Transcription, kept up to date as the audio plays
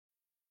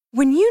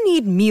When you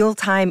need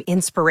mealtime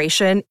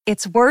inspiration,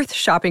 it's worth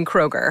shopping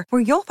Kroger,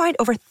 where you'll find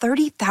over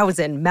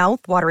 30,000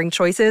 mouth-watering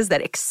choices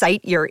that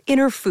excite your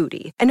inner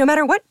foodie. And no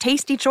matter what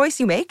tasty choice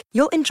you make,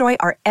 you'll enjoy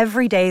our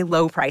everyday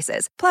low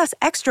prices, plus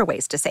extra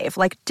ways to save,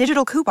 like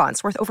digital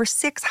coupons worth over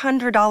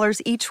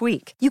 $600 each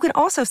week. You can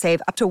also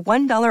save up to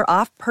 $1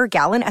 off per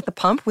gallon at the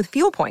pump with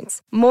fuel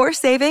points. More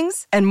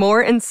savings and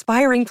more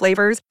inspiring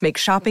flavors make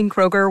shopping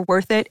Kroger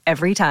worth it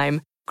every time.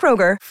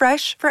 Kroger,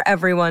 fresh for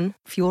everyone.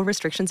 Fuel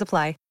restrictions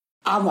apply.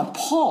 I'm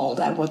appalled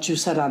at what you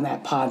said on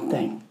that pod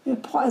thing.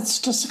 It's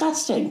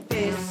disgusting.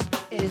 This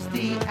is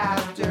the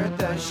After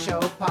the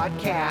Show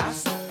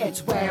podcast.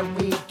 It's where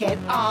we get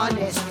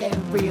honest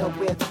and real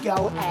with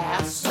yo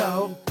ass.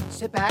 So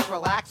sit back,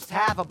 relax,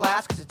 have a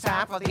blast, because it's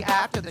time for the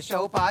After the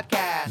Show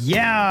podcast.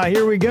 Yeah,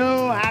 here we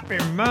go. Happy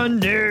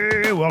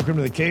Monday. Welcome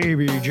to the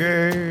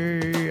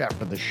KVJ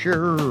After the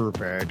Show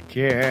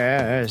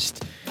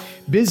podcast.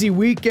 Busy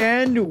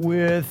weekend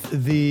with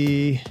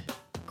the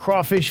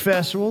Crawfish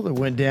Festival that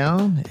went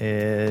down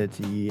at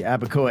the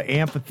Abacoa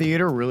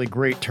Amphitheater. Really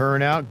great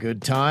turnout,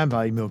 good time.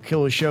 Value Meal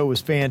Killer Show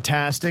was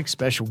fantastic.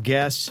 Special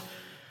guests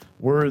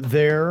were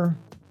there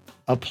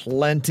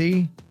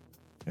aplenty.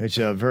 It's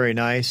very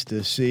nice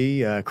to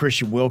see.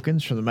 Christian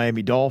Wilkins from the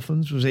Miami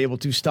Dolphins was able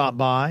to stop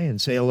by and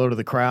say hello to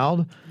the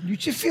crowd. You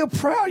should feel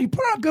proud. You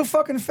put on a good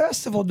fucking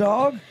festival,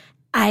 dog.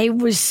 I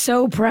was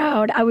so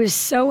proud. I was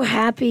so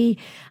happy.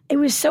 It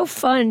was so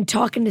fun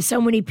talking to so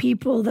many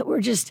people that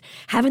were just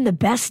having the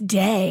best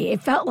day.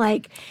 It felt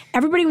like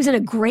everybody was in a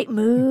great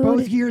mood.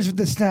 Both years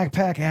the Snack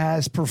Pack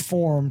has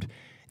performed,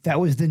 that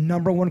was the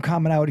number one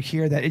comment I would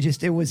hear, that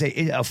it was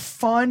a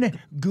fun,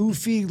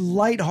 goofy,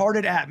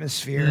 lighthearted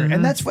atmosphere. Mm-hmm.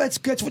 And that's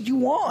what you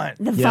want.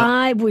 The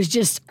vibe was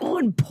just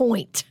on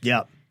point.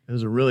 Yep. It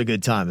was a really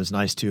good time. It was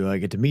nice to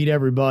get to meet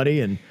everybody,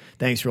 and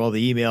thanks for all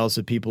the emails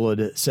that people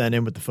had sent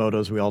in with the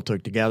photos we all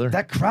took together.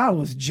 That crowd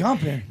was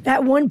jumping.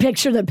 That one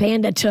picture that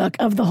Panda took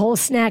of the whole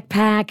Snack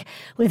Pack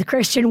with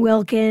Christian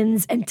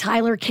Wilkins and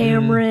Tyler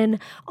Cameron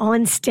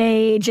on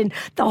stage, and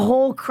the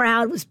whole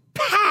crowd was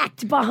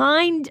packed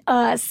behind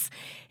us.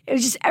 It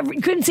was just, you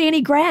couldn't see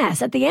any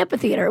grass at the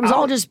amphitheater. It was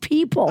all just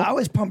people. I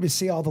was pumped to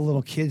see all the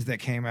little kids that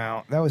came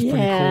out. That was pretty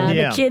cool.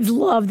 Yeah, the kids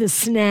loved the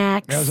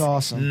snacks. That was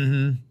awesome.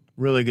 Mm-hmm.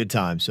 Really good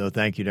time. So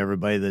thank you to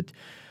everybody that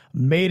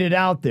made it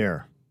out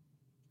there.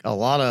 A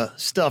lot of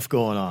stuff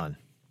going on.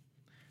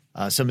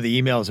 Some of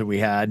the emails that we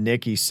had,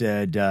 Nikki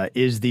said,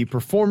 is the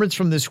performance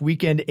from this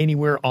weekend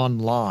anywhere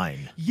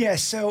online?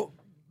 Yes. So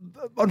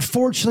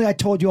unfortunately, I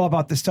told you all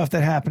about the stuff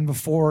that happened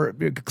before.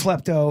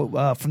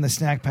 Klepto from the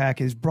Snack Pack,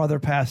 his brother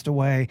passed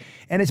away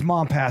and his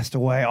mom passed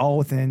away, all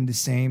within the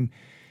same.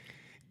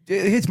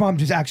 His mom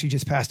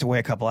just passed away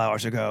a couple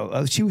hours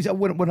ago. She was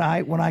when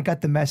I got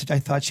the message, I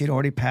thought she'd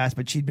already passed,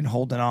 but she'd been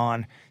holding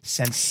on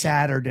since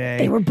Saturday.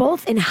 They were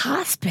both in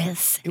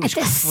hospice at the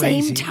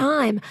crazy. same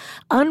time,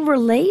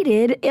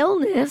 unrelated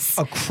illness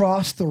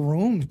across the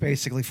rooms,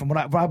 basically, from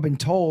what I've been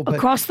told. But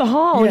across the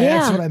hall, yeah,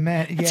 that's what I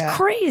meant. It's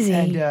crazy.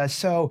 And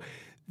so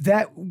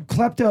that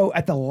Klepto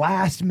at the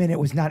last minute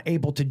was not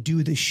able to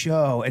do the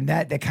show, and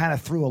that kind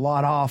of threw a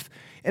lot off.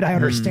 And I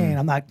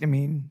understand.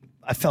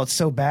 I felt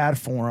so bad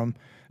for him.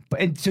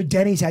 And so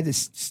Denny's had to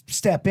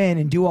step in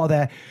and do all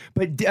that.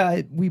 But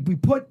we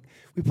put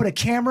a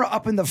camera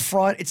up in the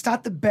front. It's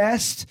not the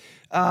best,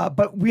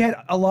 but we had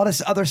a lot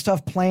of other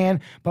stuff planned.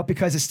 But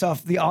because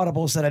of the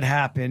audibles that had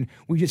happened,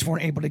 we just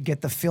weren't able to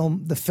get the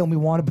film we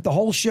wanted. But the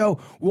whole show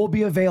will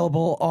be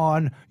available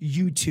on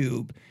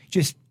YouTube.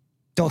 Just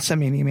don't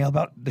send me an email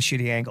about the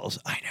shitty angles.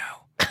 I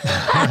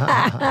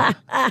know.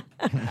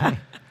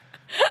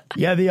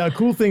 Yeah, the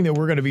cool thing that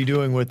we're going to be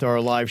doing with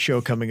our live show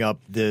coming up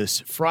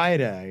this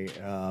Friday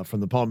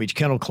from the Palm Beach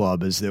Kennel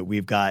Club is that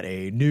we've got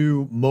a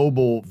new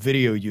mobile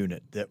video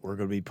unit that we're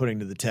going to be putting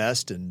to the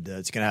test, and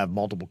it's going to have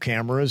multiple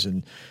cameras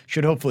and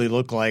should hopefully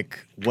look like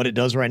what it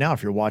does right now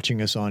if you're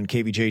watching us on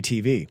KVJ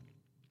TV.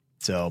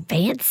 So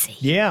fancy.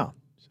 Yeah.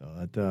 So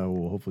that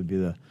will hopefully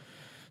be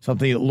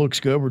something that looks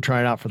good. We're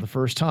trying it out for the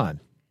first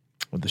time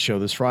with the show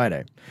this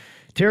Friday.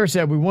 Tara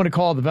said, we want to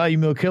call the Value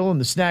Meal Killer and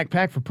the Snack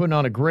Pack for putting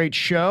on a great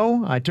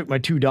show. I took my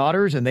 2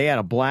 daughters, and they had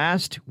a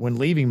blast. When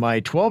leaving, my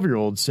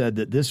 12-year-old said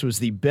that this was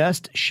the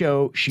best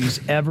show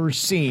she's ever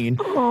seen,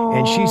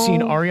 and she's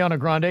seen Ariana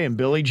Grande and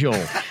Billy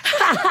Joel.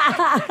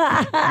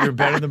 You're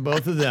better than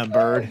both of them,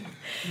 Bird.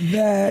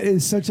 That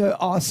is such an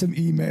awesome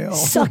email.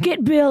 Suck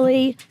it,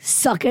 Billy.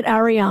 Suck it,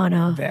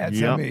 Ariana.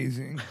 That's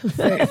amazing.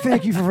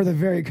 Thank you for the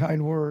very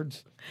kind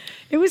words.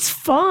 It was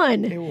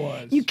fun. It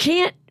was. You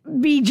can't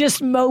be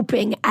just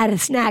moping at a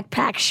Snack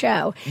Pack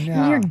show.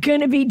 No. You're going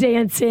to be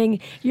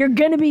dancing. You're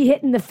going to be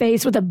hit in the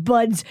face with a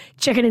Bud's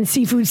chicken and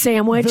seafood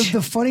sandwich.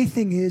 The funny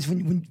thing is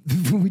when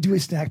we do a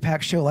Snack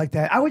Pack show like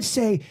that, I would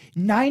say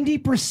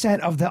 90%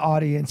 of the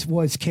audience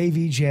was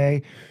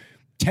KVJ,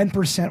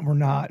 10% were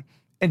not.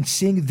 And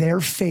seeing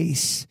their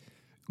face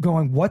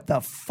going, what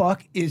the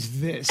fuck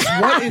is this?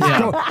 What is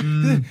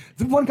going?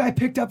 The one guy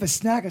picked up a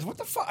snack. Goes, what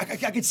the fuck?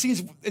 I could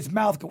see his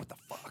mouth go, what the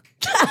fuck?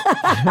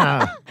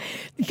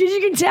 Because you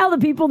can tell the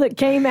people that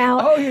came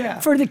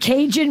out for the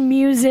Cajun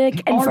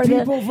music and Our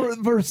people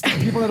versus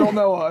people that don't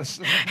know us.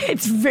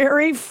 It's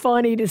very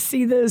funny to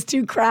see those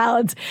two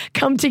crowds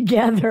come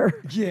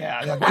together.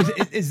 Yeah.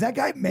 Is that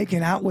guy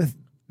making out with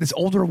this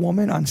older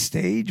woman on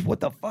stage? What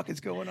the fuck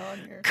is going on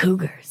here?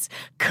 Cougars.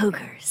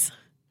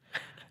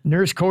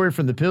 Nurse Corey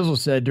from the Pizzle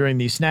said during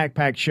the snack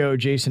pack show,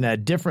 Jason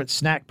had different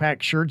snack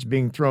pack shirts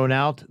being thrown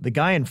out. The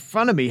guy in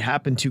front of me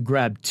happened to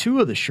grab 2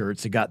 of the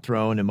shirts that got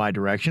thrown in my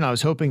direction. I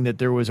was hoping that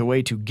there was a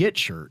way to get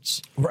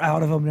shirts. We're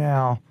out of them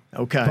now.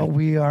 Okay. But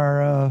we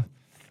are,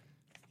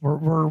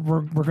 we're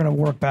going to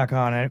work back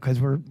on it because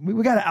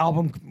we got an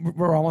album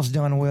we're almost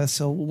done with.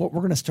 So we're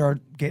going to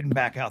start getting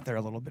back out there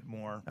a little bit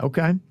more.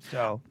 Okay.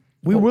 So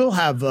we will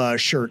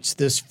have shirts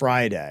this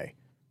Friday.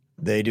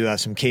 They do have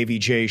some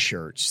KVJ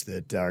shirts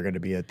that are going to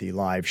be at the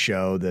live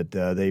show that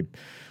they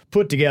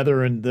put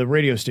together, and the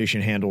radio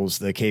station handles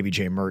the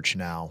KVJ merch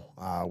now.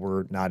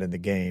 We're not in the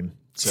game.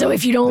 So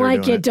if you don't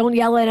like it, don't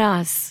yell at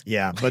us.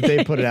 Yeah, but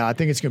they put it out. I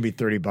think it's going to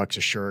be $30 a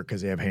shirt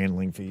because they have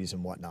handling fees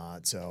and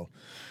whatnot. So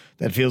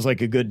that feels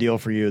like a good deal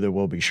for you. There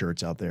will be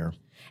shirts out there.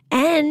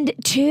 And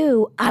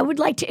 2, I would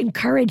like to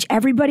encourage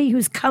everybody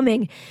who's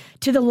coming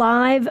to the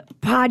live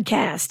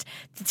podcast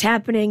that's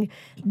happening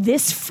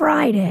this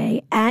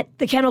Friday at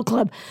the Kennel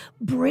Club.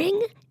 Bring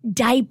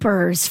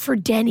diapers for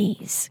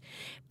Denny's.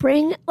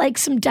 Bring like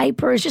some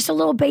diapers, just a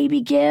little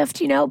baby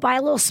gift, buy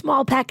a little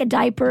small pack of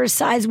diapers,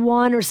 size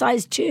 1 or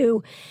size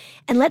 2.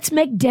 And let's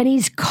make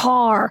Denny's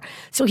car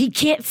so he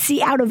can't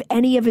see out of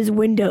any of his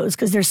windows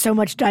because there's so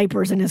much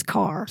diapers in his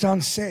car.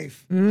 Sounds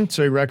safe.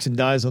 So he wrecks and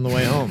dies on the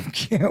way home.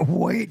 Can't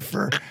wait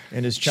for...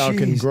 And his child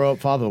can grow up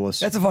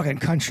fatherless. That's a fucking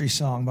country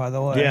song, by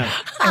the way. Yeah.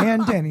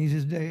 And Denny's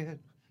is dead.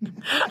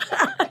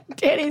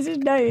 Denny's is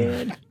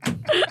dead.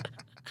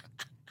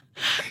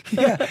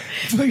 Yeah,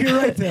 but you're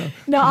right, though.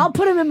 No, I'll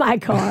put him in my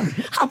car.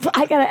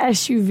 I got an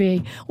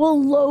SUV.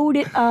 We'll load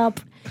it up.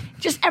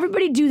 Just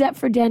everybody do that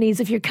for Denny's.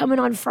 If you're coming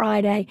on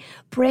Friday,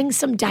 bring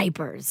some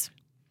diapers.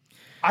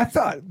 I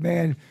thought,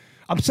 man,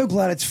 I'm so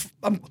glad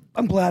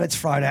I'm glad it's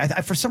Friday.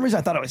 For some reason,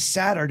 I thought it was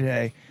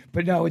Saturday,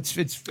 but no, it's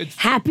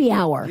happy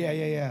hour. Yeah.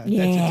 Yeah.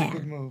 That's a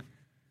good move.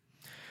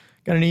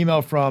 Got an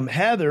email from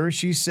Heather.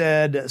 She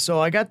said, so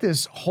I got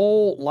this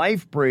whole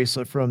life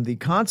bracelet from the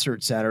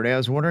concert Saturday. I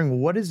was wondering,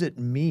 what does it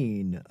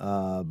mean?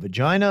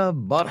 Vagina,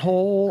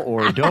 butthole,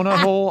 or donut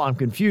hole? I'm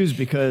confused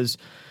because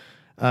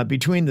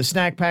between the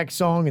Snack Pack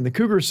song and the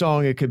Cougar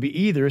song, it could be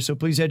either. So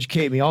please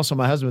educate me. Also,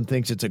 my husband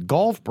thinks it's a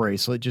golf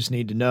bracelet. Just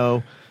need to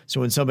know. So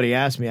when somebody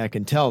asks me, I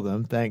can tell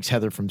them. Thanks,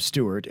 Heather from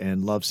Stewart,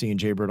 and love seeing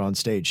Jaybird on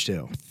stage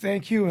too.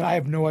 Thank you. I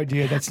have no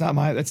idea. That's not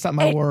my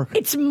work.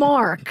 It's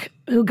Mark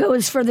who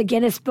goes for the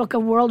Guinness Book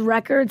of World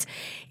Records.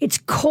 It's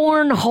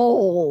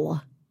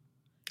cornhole.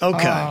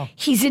 Okay.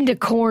 He's into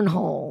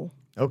cornhole.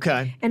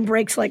 Okay. And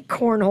breaks like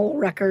cornhole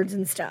records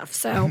and stuff.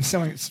 So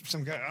some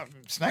guy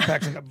Snack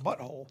Pack's in a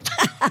butthole.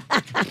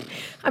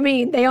 I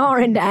mean, they are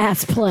into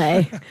ass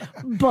play,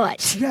 but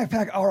Snack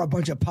Pack are a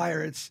bunch of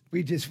pirates.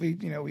 We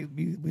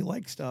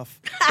like stuff.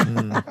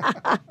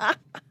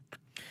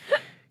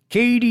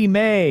 Katie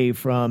May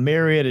from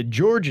Marietta,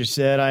 Georgia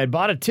said, I had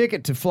bought a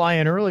ticket to fly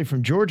in early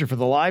from Georgia for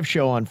the live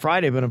show on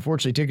Friday, but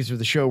unfortunately tickets for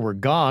the show were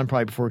gone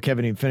probably before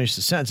Kevin even finished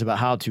the sentence about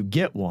how to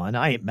get one.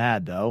 I ain't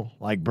mad, though.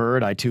 Like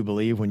Bird, I too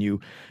believe when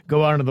you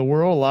go out into the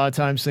world, a lot of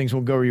times things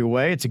won't go your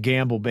way. It's a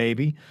gamble,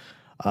 baby.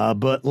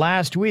 But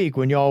last week,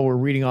 when y'all were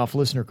reading off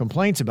listener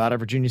complaints about it,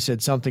 Virginia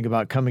said something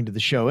about coming to the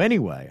show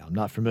anyway. I'm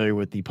not familiar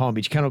with the Palm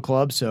Beach Kennel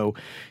Club, so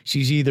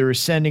she's either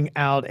sending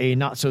out a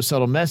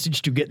not-so-subtle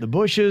message to get in the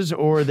bushes,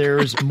 or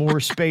there's more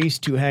space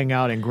to hang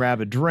out and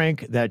grab a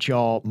drink that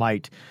y'all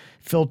might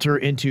filter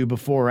into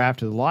before or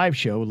after the live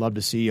show. Would love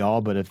to see y'all,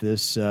 but if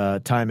this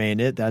time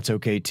ain't it, that's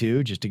okay,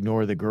 too. Just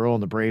ignore the girl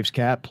in the Braves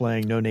cap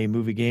playing no-name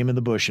movie game in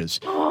the bushes.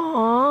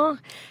 Aww.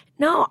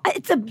 No,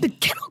 the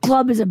Kennel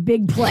Club is a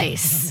big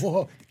place.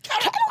 Whoa.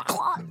 Kennel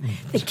Club.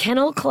 The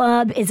Kennel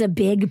Club is a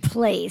big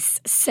place.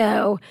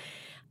 So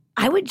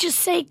I would just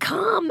say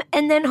come,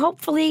 and then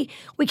hopefully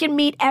we can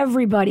meet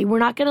everybody. We're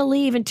not going to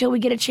leave until we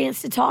get a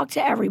chance to talk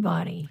to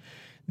everybody.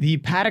 The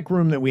paddock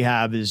room that we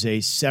have is a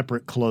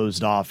separate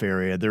closed-off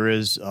area. There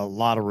is a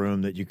lot of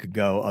room that you could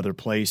go other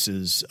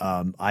places.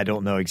 I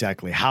don't know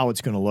exactly how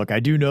it's going to look.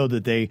 I do know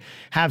that they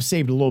have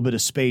saved a little bit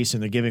of space,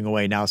 and they're giving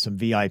away now some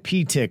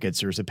VIP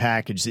tickets. There's a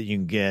package that you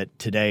can get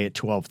today at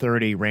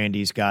 12:30.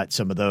 Randy's got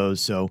some of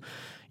those. So,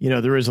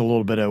 there is a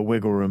little bit of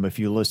wiggle room. If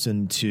you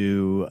listen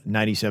to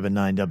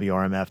 97.9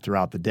 WRMF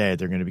throughout the day,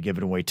 they're going to be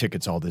giving away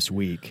tickets all this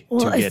week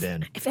to get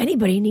in. If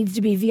anybody needs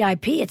to be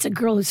VIP, it's a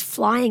girl who's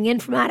flying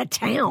in from out of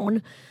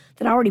town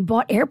that already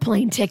bought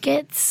airplane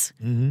tickets.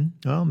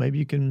 Mm-hmm. Well, maybe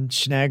you can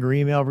snag or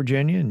email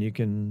Virginia, and you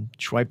can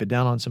swipe it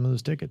down on some of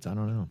those tickets. I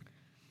don't know.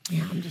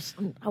 Yeah,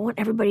 I want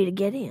everybody to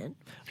get in.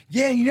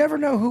 Yeah, you never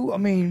know who. I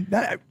mean,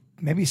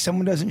 maybe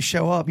someone doesn't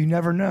show up. You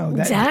never know.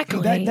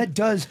 Exactly. That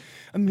does.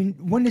 I mean,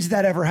 when does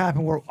that ever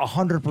happen where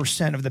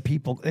 100% of the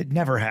people, it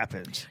never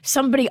happens?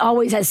 Somebody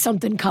always has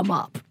something come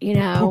up, you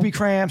know? Poopy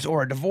cramps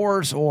or a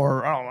divorce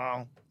or, I don't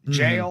know,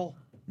 jail.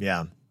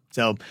 Yeah.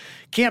 So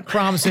can't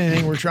promise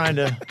anything. We're trying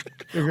to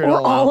figure it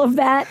Or all out. of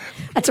that.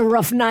 That's a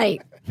rough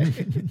night.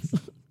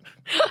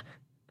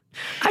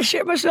 I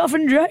shit myself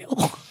in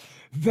jail.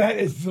 That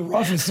is the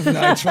roughest of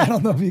nights. I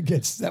don't know if it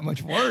gets that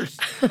much worse.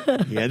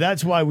 Yeah,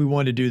 that's why we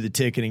want to do the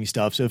ticketing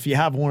stuff. So if you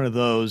have one of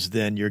those,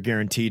 then you're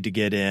guaranteed to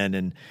get in.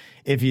 And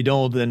if you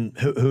don't, then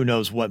who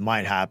knows what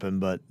might happen.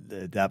 But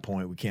at that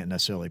point, we can't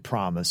necessarily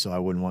promise. So I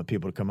wouldn't want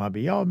people to come up and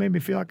be, y'all made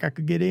me feel like I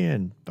could get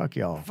in. Fuck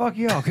y'all. Fuck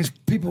y'all, because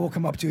people will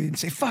come up to you and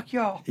say, fuck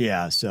y'all.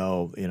 Yeah,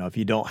 so, if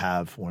you don't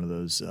have one of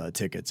those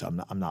tickets,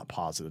 I'm not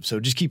positive. So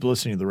just keep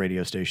listening to the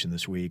radio station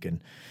this week, and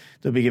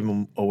they'll be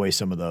giving away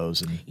some of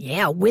those. And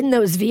Yeah, win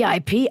those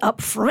VIP up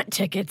front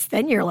tickets.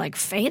 Then you're like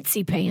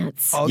fancy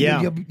pants. Oh,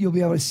 Yeah. You'll be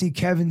able to see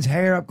Kevin's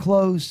hair up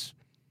close.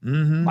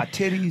 My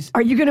titties.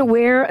 Are you going to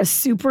wear a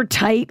super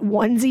tight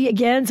onesie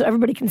again so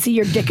everybody can see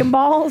your dick and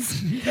balls?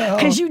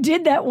 Because you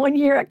did that one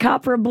year at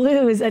Copper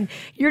Blues, and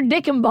your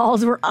dick and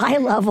balls were eye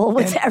level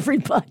with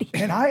everybody.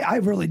 And I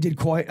really did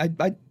quite.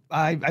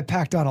 I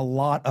packed on a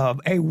lot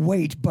of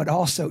weight, but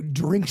also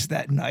drinks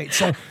that night.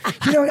 So,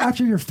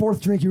 after your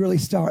fourth drink, you really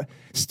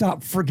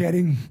stop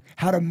forgetting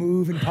how to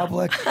move in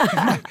public.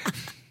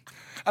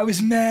 I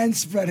was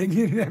man-spreading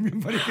it, and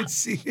everybody could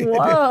see it.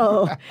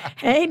 Whoa.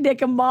 Hey,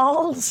 dick and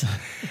balls.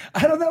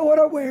 I don't know what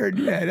I'm wearing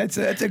yet. That's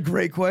a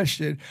great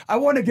question. I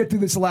want to get through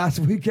this last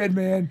weekend,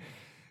 man.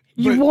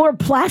 You wore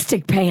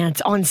plastic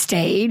pants on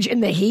stage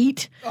in the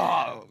heat.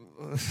 Oh.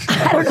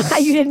 I don't know how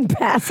you didn't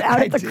pass out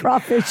I at the did.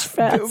 Crawfish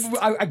Fest.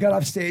 I got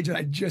off stage and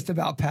I just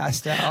about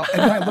passed out.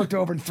 And then I looked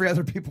over and 3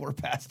 other people were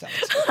passed out.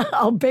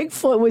 Oh,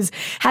 Bigfoot was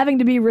having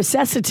to be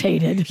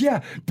resuscitated.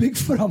 Yeah,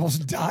 Bigfoot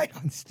almost died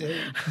on stage.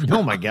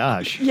 oh, my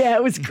gosh. Yeah,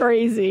 it was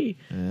crazy.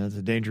 Yeah, that's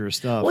dangerous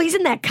stuff. Well, he's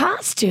in that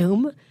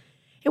costume.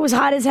 It was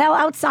hot as hell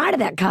outside of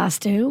that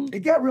costume.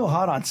 It got real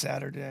hot on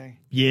Saturday.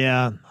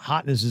 Yeah,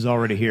 hotness is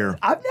already here.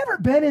 I've never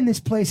been in this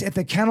place at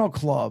the Kennel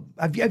Club.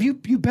 Have you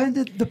been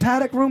to the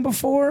paddock room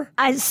before?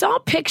 I saw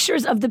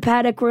pictures of the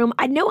paddock room.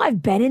 I know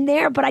I've been in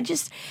there, but I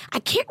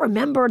can't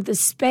remember the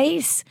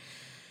space.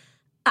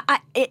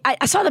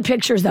 I saw the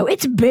pictures, though.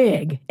 It's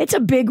big. It's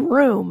a big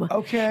room.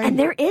 Okay. And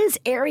there is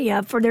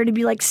area for there to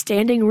be like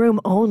standing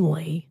room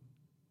only.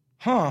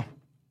 Huh.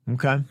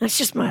 Okay. That's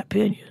just my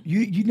opinion.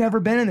 You've never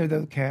been in there,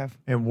 though, Cav.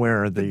 And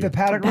where are The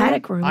paddock room?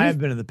 Paddock room. I have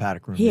been in the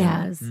paddock room. He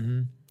yeah. has.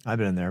 I've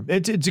been in there.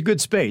 It's a good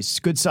space. It's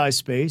a good size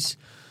space.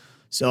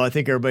 So I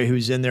think everybody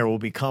who's in there will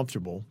be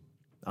comfortable.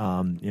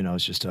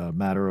 It's just a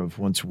matter of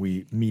once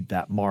we meet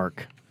that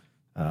mark,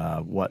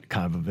 what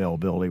kind of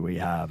availability we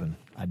have. And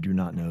I do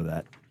not know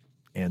that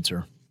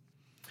answer.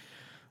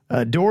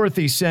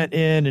 Dorothy sent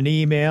in an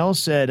email,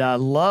 said, I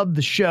love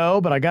the show,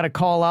 but I got to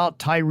call out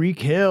Tyreek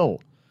Hill.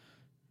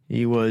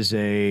 He was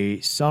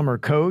a summer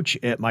coach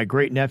at my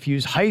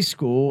great-nephew's high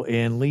school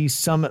in Lee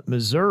Summit,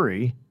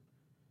 Missouri.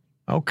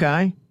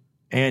 Okay.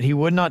 And he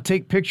would not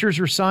take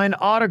pictures or sign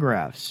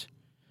autographs.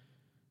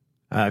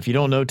 If you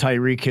don't know,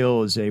 Tyreek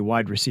Hill is a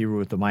wide receiver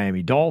with the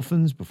Miami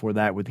Dolphins. Before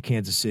that, with the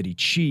Kansas City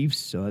Chiefs.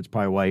 So that's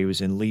probably why he was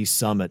in Lee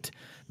Summit,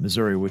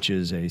 Missouri, which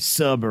is a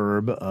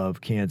suburb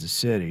of Kansas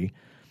City.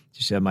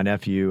 She said, my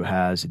nephew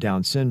has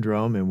Down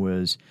syndrome and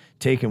was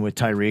taken with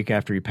Tyreek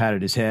after he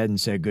patted his head and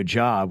said, good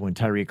job. When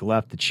Tyreek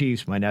left the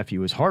Chiefs, my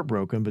nephew was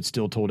heartbroken, but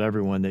still told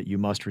everyone that you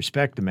must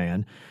respect the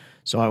man.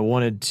 So I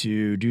wanted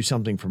to do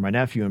something for my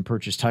nephew and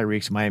purchase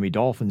Tyreek's Miami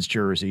Dolphins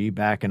jersey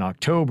back in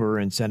October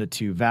and sent it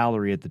to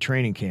Valerie at the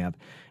training camp.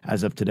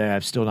 As of today,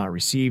 I've still not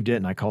received it,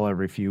 and I call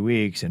every few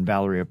weeks, and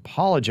Valerie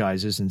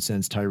apologizes and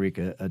sends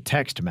Tyreek a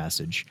text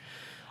message.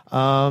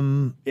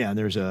 And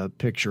there's a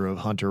picture of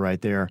Hunter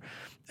right there.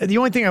 The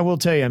only thing I will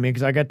tell you,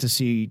 because I got to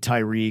see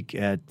Tyreek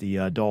at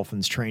the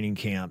Dolphins training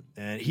camp,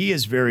 and he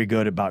is very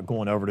good about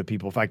going over to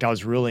people. In fact, I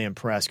was really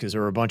impressed because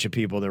there were a bunch of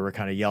people that were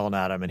kind of yelling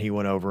at him, and he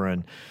went over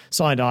and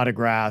signed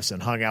autographs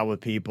and hung out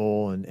with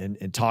people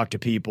and talked to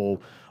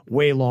people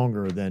way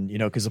longer than,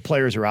 because the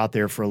players are out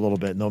there for a little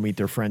bit and they'll meet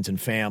their friends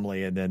and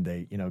family, and then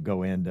they,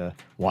 go in to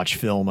watch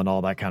film and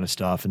all that kind of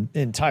stuff. And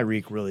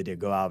Tyreek really did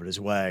go out of his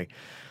way.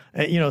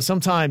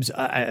 Sometimes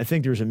I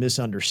think there's a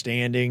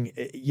misunderstanding,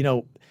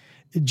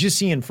 just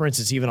seeing, for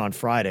instance, even on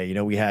Friday,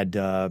 we had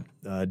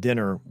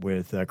dinner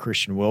with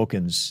Christian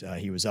Wilkins.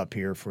 He was up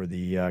here for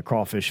the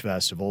Crawfish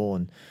Festival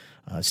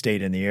and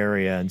stayed in the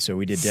area. And so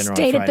we did dinner on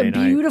Friday night. Stayed at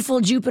the beautiful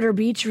Jupiter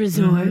Beach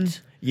Resort.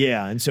 Mm-hmm.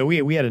 Yeah. And so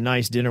we had a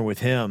nice dinner with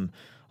him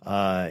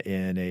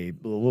in a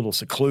little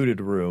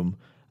secluded room.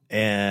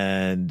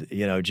 And,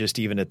 just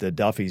even at the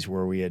Duffy's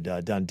where we had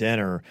done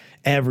dinner,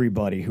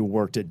 everybody who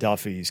worked at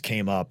Duffy's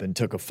came up and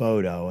took a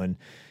photo. And,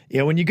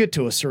 when you get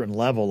to a certain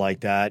level like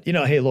that,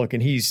 hey, look,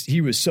 and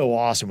he was so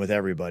awesome with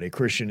everybody.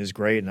 Christian is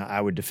great, and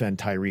I would defend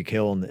Tyreek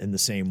Hill in the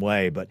same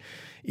way. But,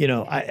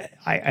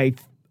 I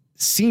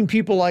seen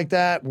people like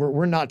that.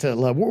 We're not to that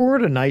level. We're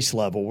at a nice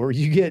level where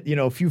you get,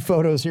 a few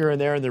photos here and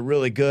there and they're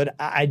really good.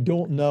 I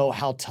don't know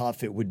how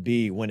tough it would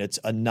be when it's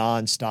a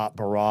nonstop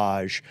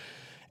barrage.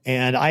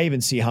 And I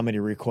even see how many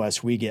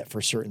requests we get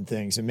for certain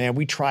things. And man,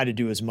 we try to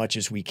do as much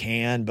as we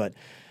can, but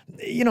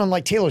and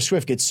like Taylor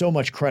Swift gets so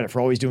much credit for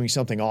always doing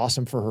something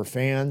awesome for her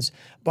fans.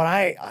 But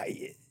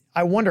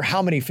I wonder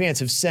how many fans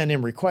have sent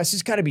in requests.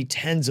 It's got to be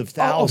tens of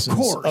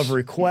thousands of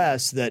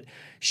requests that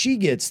she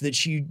gets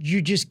that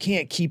you just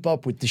can't keep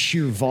up with the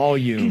sheer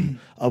volume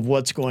of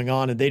what's going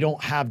on, and they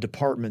don't have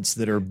departments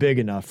that are big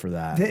enough for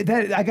that.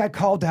 I got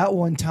called out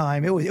one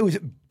time. It was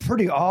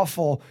pretty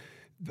awful.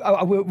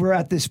 We're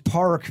at this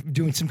park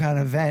doing some kind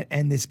of event,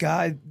 and this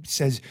guy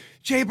says,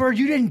 "Jay Bird,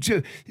 you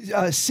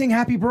didn't sing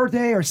happy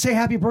birthday or say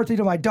happy birthday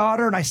to my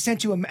daughter," and I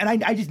sent you and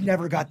I just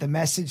never got the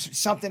message.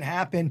 Something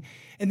happened.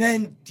 And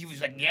then he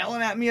was like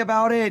yelling at me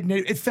about it, and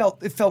it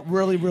felt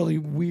really, really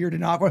weird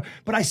and awkward.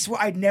 But I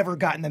swear I'd never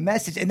gotten the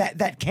message, and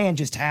that can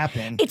just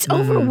happen. It's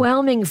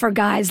overwhelming for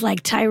guys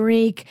like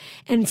Tyreek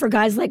and for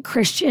guys like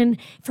Christian,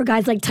 for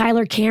guys like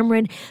Tyler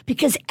Cameron,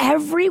 because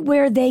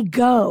everywhere they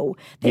go,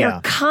 they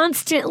are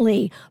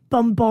constantly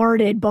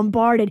bombarded.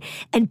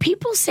 And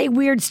people say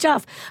weird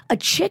stuff. A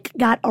chick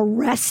got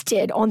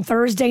arrested on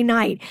Thursday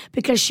night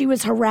because she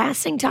was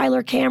harassing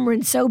Tyler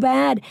Cameron so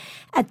bad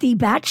at the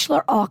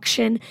Bachelor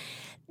auction.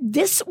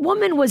 This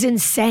woman was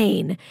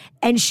insane,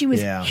 and she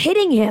was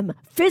hitting him,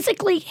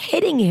 physically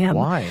hitting him.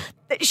 Why?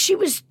 She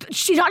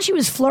thought she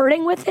was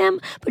flirting with him,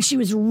 but she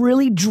was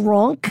really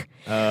drunk.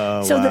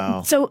 Oh,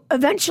 so so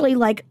eventually,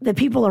 like, the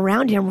people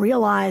around him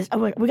realized,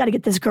 oh, we got to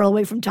get this girl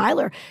away from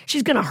Tyler.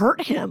 She's going to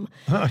hurt him.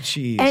 Oh,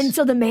 jeez. And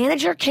so the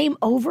manager came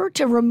over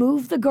to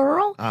remove the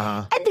girl,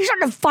 and they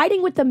started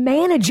fighting with the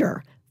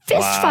manager.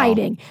 Fist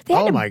fighting. They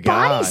had to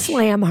body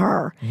slam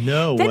her.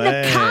 No way.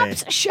 Then the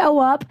cops show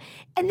up,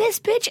 and this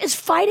bitch is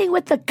fighting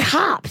with the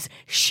cops.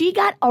 She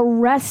got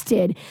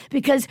arrested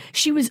because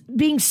she was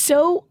being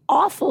so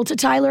awful to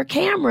Tyler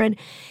Cameron.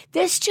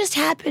 This just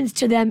happens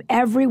to them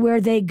everywhere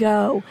they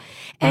go.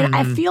 And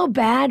I feel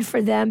bad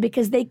for them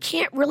because they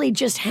can't really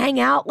just hang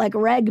out like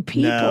reg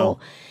people. No.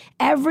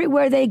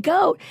 Everywhere they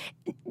go,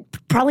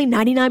 probably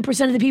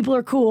 99% of the people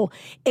are cool.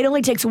 It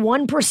only takes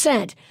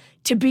 1%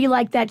 to be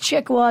like that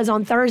chick was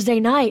on Thursday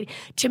night,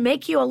 to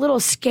make you a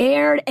little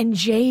scared and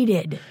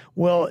jaded.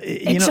 Well,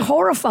 it's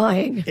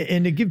horrifying.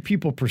 And to give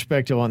people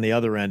perspective on the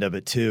other end of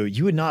it too,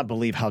 you would not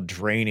believe how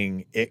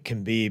draining it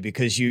can be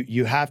because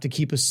you have to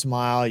keep a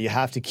smile, you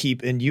have to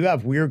keep, and you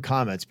have weird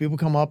comments. People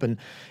come up and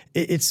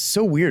it's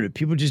so weird.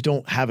 People just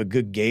don't have a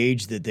good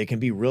gauge that they can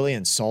be really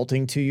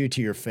insulting to you,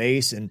 to your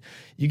face. And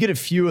you get a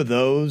few of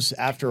those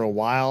after a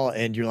while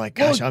and you're like,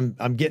 gosh, I'm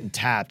getting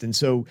tapped. And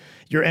so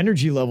your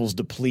energy levels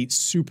deplete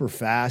super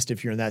fast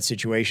if you're in that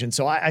situation.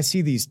 So I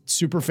see these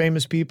super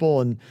famous people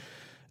and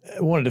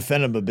I want to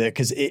defend them a bit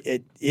because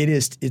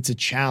it's a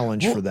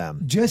challenge for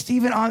them. Just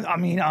even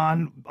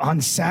on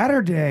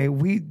Saturday,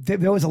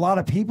 there was a lot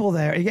of people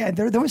there. Yeah,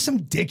 there was some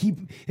dicky.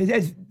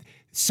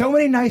 So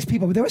many nice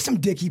people, but there were some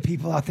dicky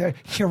people out there.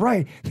 You're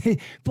right.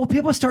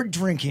 People start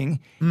drinking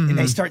and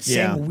they start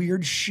saying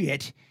weird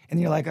shit, and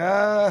you're like,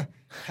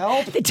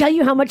 help. They tell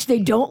you how much they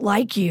don't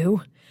like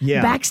you.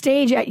 Yeah.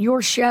 Backstage at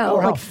your show.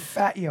 Or how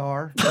fat you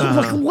are.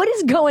 Like, what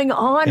is going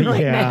on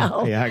right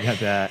now? Yeah, I got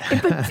that.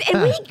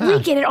 And we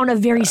get it on a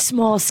very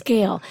small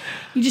scale.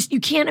 You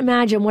can't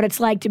imagine what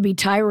it's like to be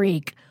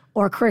Tyreek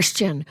or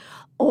Christian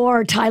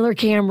or Tyler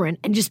Cameron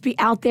and just be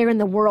out there in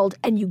the world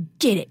and you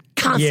get it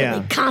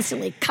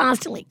constantly.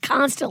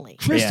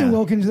 Kristen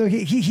Wilkins, though,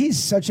 he's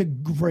such a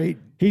great,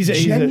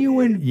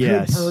 genuine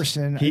good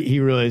person.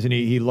 He really is, and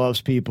he loves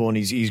people, and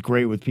he's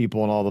great with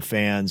people and all the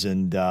fans.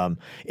 And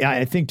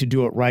I think to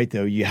do it right,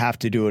 though, you have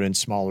to do it in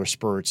smaller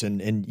spurts,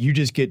 and you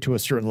just get to a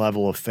certain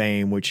level of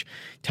fame, which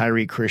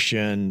Tyreek,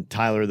 Christian,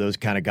 Tyler, those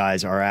kind of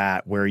guys are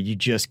at, where you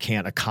just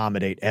can't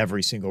accommodate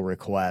every single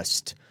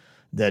request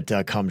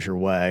that comes your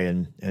way.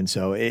 And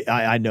so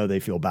I know they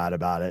feel bad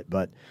about it,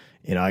 but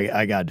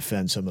I got to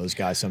defend some of those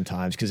guys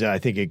sometimes because I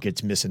think it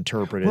gets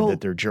misinterpreted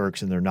that they're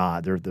jerks and they're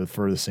not. They're the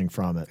furthest thing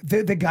from it.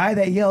 The guy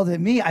that yelled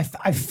at me, I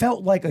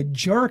felt like a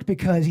jerk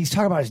because he's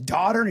talking about his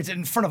daughter and it's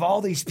in front of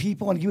all these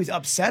people and he was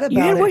upset about it.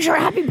 You didn't wish her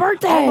happy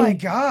birthday. Oh my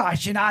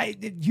gosh. And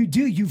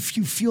you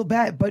feel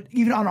bad, but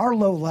even on our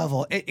low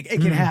level, it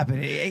can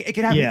happen. It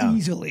can happen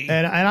easily.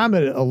 And I'm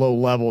at a low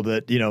level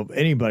that,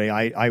 anybody,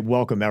 I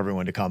welcome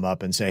everyone to come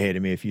up and say hey to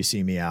me if you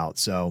see me out.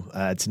 So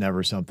it's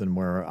never something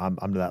where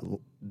I'm that,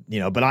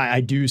 but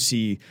I do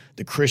see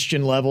the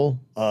Christian level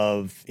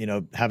of,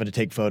 having to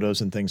take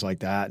photos and things like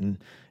that. And,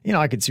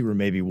 I could see where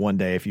maybe one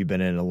day if you've been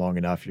in it long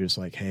enough, you're just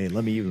like, hey,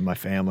 let me eat with my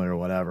family or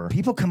whatever.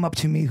 People come up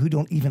to me who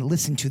don't even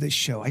listen to this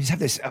show. I just have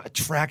this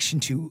attraction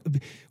to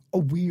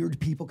weird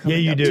people coming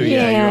up. Yeah, you do.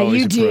 Yeah,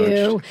 you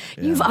do.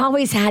 Yeah. You've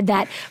always had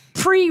that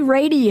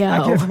pre-radio. I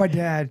get it from my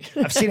dad.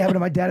 I've seen it happen to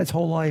my dad his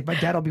whole life. My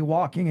dad will be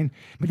walking, and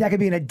my dad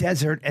could be in a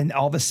desert, and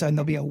all of a sudden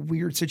there'll be a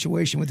weird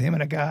situation with him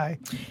and a guy.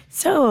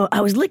 So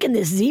I was licking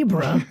this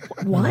zebra.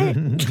 What?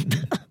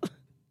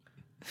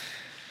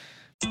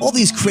 All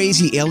these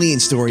crazy alien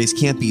stories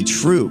can't be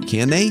true,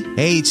 can they?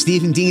 Hey, it's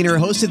Stephen Diener,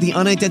 host of the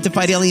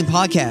Unidentified Alien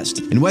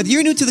Podcast. And whether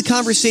you're new to the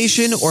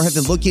conversation or have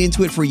been looking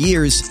into it for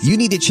years, you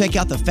need to check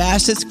out the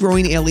fastest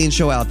growing alien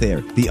show out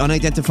there, the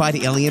Unidentified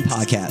Alien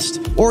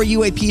Podcast, or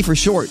UAP for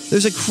short.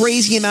 There's a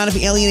crazy amount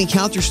of alien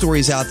encounter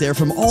stories out there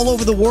from all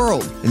over the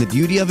world. And the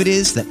beauty of it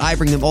is that I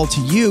bring them all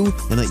to you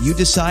and let you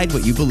decide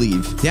what you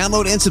believe.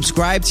 Download and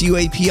subscribe to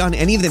UAP on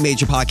any of the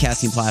major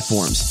podcasting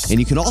platforms. And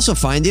you can also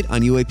find it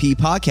on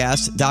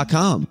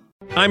UAPpodcast.com.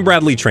 I'm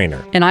Bradley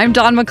Trainer. And I'm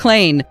Don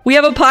McClain. We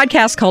have a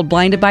podcast called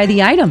Blinded by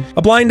the Item.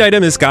 A blind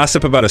item is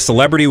gossip about a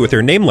celebrity with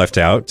their name left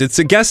out. It's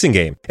a guessing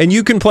game, and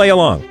you can play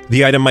along.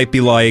 The item might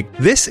be like,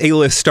 this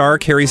A-list star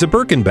carries a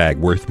Birkin bag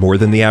worth more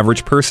than the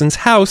average person's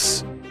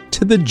house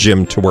to the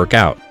gym to work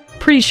out.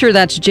 Pretty sure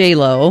that's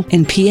J-Lo.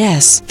 And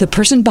P.S. the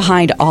person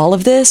behind all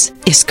of this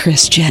is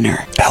Kris Jenner,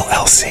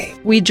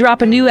 LLC. We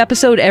drop a new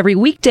episode every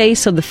weekday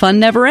so the fun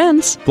never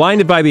ends.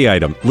 Blinded by the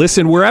Item.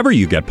 Listen wherever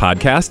you get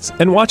podcasts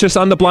and watch us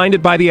on the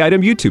Blinded by the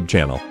Item YouTube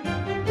channel.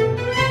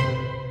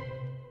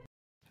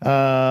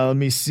 Let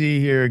me see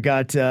here.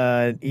 Got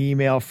an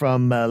email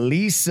from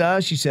Lisa.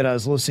 She said, I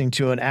was listening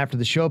to an After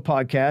the Show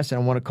podcast,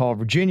 and I want to call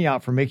Virginia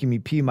out for making me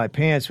pee my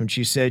pants when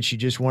she said she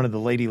just wanted the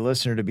lady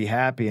listener to be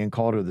happy and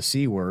called her the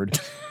C word.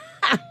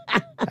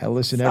 I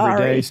listen every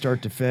day,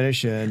 start to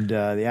finish, and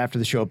the After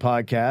the Show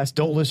podcast.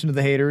 Don't listen to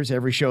the haters.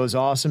 Every show is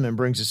awesome and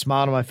brings a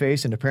smile to my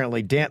face and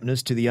apparently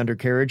dampness to the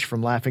undercarriage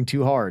from laughing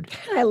too hard.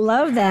 I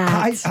love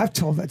that. I've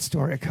told that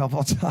story a couple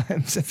of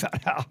times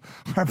about how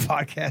our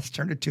podcast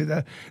turned into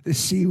the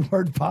C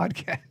word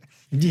podcast.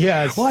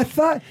 Yes. Well, I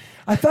thought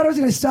I was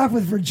going to stop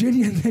with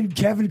Virginia, and then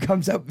Kevin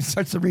comes up and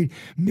starts to read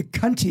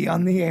McCunty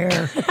on the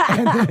air,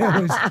 and then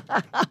it was.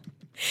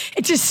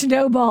 It just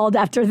snowballed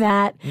after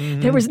that.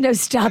 Mm-hmm. There was no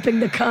stopping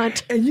the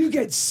cunt. And you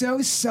get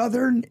so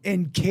Southern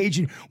and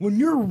Cajun. When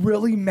you're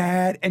really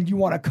mad and you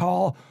want to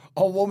call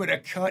a woman a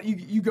cunt,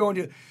 you go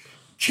into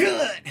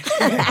cunt.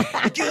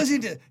 It goes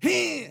into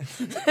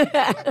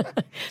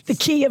the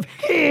key of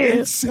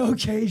it's so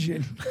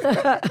Cajun.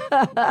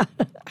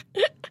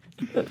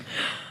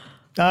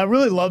 I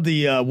really love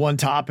the one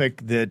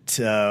topic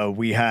that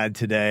we had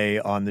today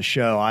on the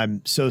show.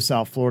 I'm so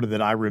South Florida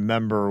that I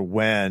remember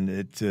when.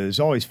 It is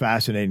always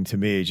fascinating to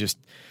me. Just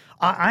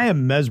I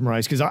am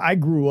mesmerized because I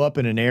grew up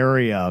in an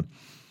area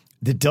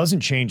that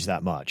doesn't change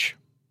that much.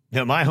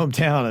 Now, my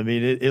hometown, I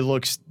mean, it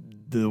looks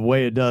the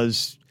way it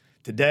does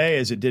today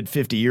as it did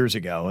 50 years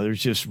ago.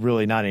 There's just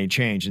really not any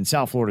change. And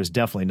South Florida is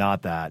definitely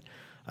not that.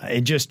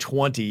 In just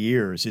 20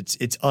 years,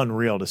 it's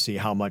unreal to see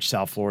how much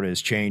South Florida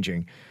is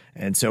changing.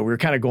 And so we're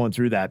kind of going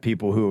through that,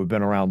 people who have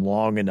been around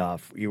long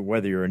enough,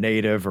 whether you're a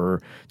native or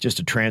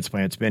just a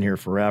transplant's been here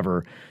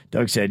forever.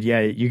 Doug said, yeah,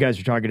 you guys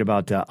are talking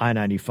about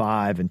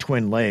I-95 and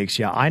Twin Lakes.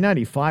 Yeah,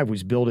 I-95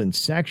 was built in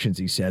sections,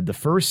 he said. The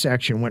first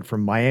section went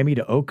from Miami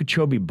to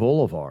Okeechobee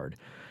Boulevard.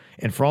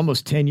 And for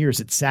almost 10 years,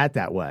 it sat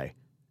that way.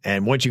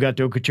 And once you got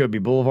to Okeechobee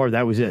Boulevard,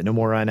 that was it. No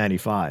more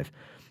I-95.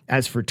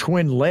 As for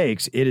Twin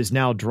Lakes, it is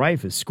now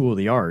Dreyfus School of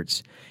the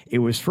Arts. It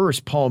was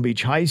first Palm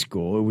Beach High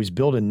School. It was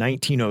built in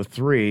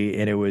 1903,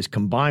 and it was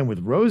combined with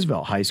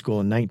Roosevelt High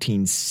School in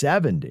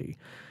 1970.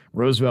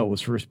 Roosevelt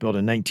was first built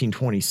in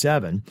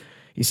 1927.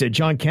 He said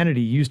John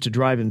Kennedy used to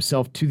drive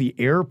himself to the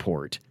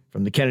airport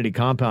from the Kennedy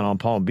compound on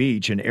Palm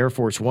Beach, and Air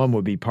Force One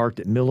would be parked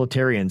at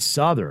Military and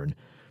Southern.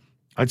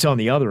 It's on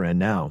the other end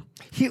now.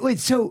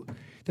 So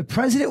the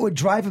president would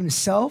drive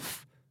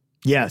himself?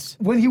 Yes.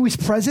 When he was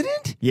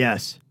president?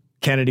 Yes.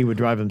 Kennedy would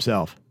drive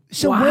himself.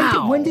 So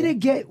wow. when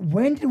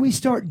did we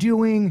start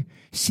doing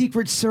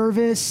Secret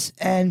Service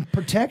and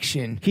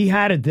protection? He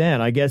had it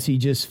then. I guess he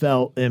just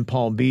felt in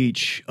Palm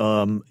Beach,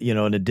 in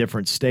a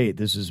different state.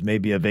 This was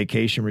maybe a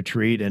vacation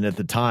retreat, and at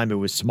the time it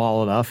was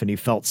small enough and he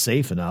felt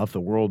safe enough. The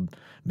world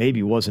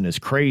maybe wasn't as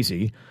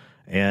crazy,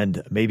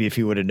 and maybe if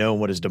he would have known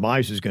what his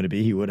demise was going to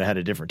be, he would have had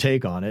a different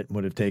take on it,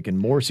 would have taken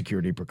more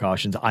security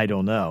precautions. I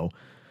don't know.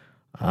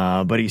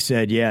 But he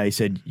said,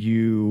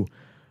 you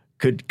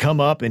could come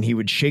up and he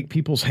would shake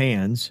people's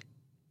hands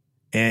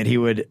and he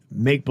would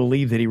make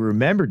believe that he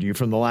remembered you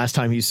from the last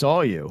time he saw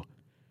you.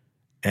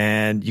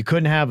 And you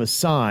couldn't have a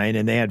sign,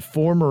 and they had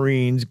 4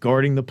 Marines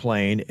guarding the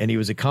plane, and he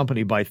was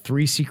accompanied by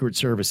 3 Secret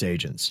Service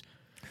agents.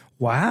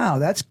 Wow,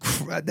 that's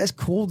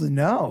cool to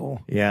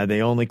know. Yeah,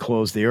 they only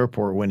closed the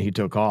airport when he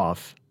took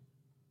off.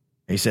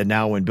 He said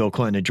now when Bill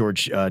Clinton and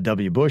George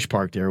W. Bush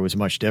parked there, it was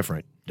much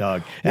different,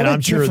 Doug. And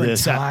I'm sure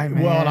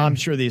I'm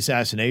sure the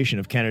assassination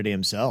of Kennedy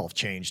himself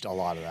changed a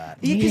lot of that.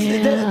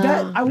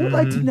 Yeah, I would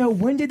like to know,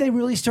 when did they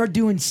really start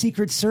doing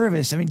Secret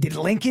Service? I mean, did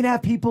Lincoln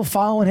have people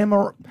following him,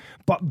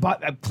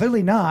 but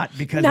clearly not,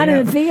 because not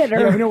in the theater.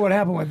 You never know what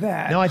happened with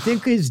that. No, I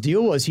think his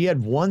deal was he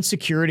had one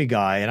security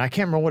guy, and I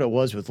can't remember what it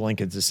was with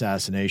Lincoln's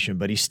assassination,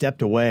 but he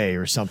stepped away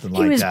or something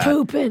like that. He was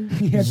pooping.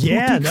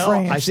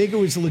 I think it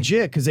was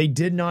legit because they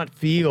did not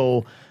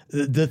feel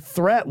the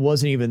threat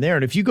wasn't even there.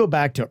 And if you go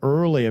back to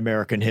early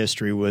American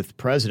history with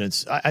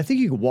presidents, I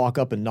think you could walk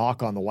up and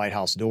knock on the White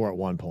House door at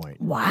one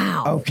point.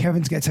 Wow. Oh,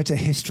 Kevin's got such a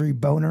history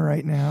boner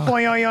right now.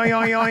 Boing, boing,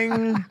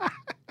 boing, boing.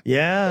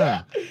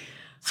 Yeah.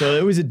 So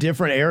it was a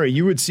different era.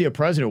 You would see a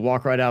president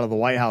walk right out of the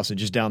White House and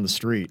just down the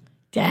street.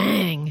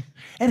 Dang.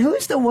 And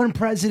who's the one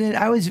president?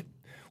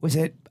 Was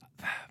it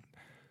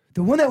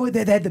the one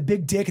that had the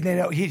big dick and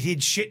then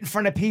he'd shit in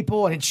front of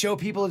people and he'd show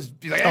people his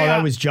like,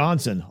 that was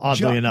Johnson,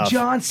 oddly enough.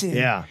 Johnson.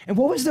 Yeah. And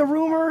what was the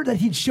rumor that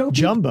he'd show people?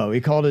 Jumbo.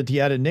 He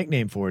had a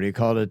nickname for it. He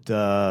called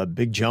it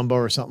Big Jumbo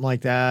or something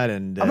like that.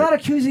 And I'm not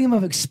accusing him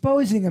of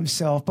exposing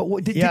himself, but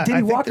did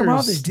he walk around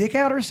with his dick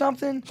out or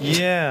something?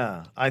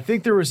 Yeah. I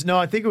think it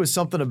was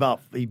something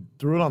about he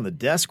threw it on the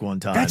desk one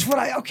time. That's what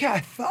I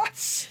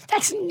thought.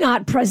 That's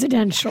not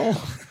presidential.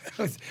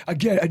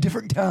 Again, a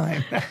different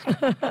time.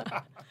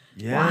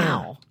 Yeah.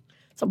 Wow.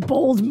 It's a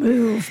bold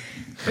move.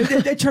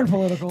 They turned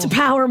political. It's a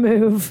power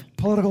move.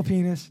 Political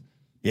penis.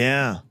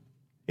 Yeah.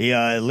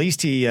 At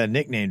least he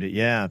nicknamed it.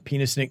 Yeah.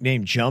 Penis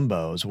nickname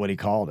Jumbo is what he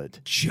called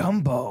it.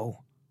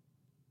 Jumbo.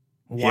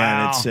 Wow.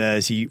 Yeah. And it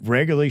says he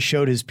regularly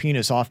showed his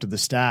penis off to the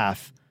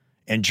staff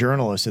and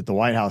journalists at the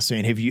White House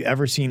saying, have you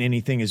ever seen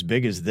anything as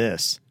big as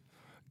this?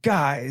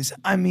 Guys,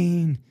 I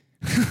mean,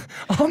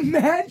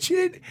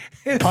 imagine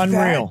if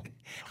Unreal.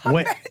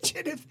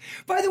 Imagine if,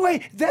 by the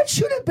way, that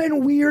should have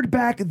been weird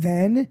back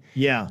then.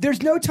 Yeah.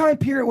 There's no time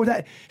period where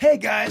that, hey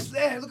guys,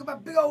 look at my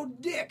big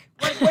old dick.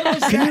 What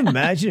was Can you that?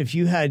 imagine if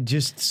you had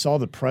just saw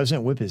the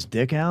president whip his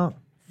dick out?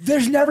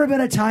 There's never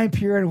been a time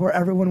period where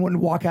everyone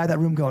wouldn't walk out of that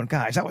room going,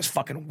 guys, that was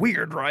fucking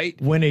weird, right?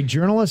 When a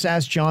journalist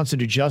asked Johnson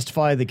to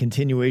justify the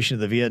continuation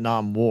of the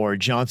Vietnam War,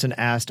 Johnson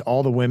asked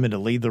all the women to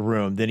leave the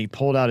room. Then he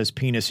pulled out his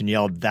penis and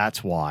yelled,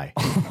 "That's why."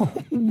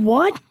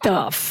 What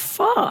the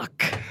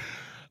fuck?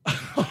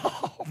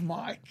 Oh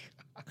my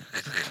God.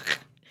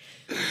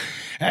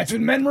 That's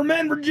what men were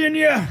men,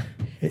 Virginia.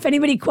 If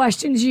anybody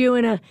questions you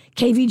in a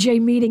KVJ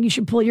meeting, you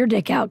should pull your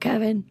dick out,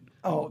 Kevin.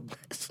 Oh,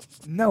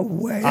 no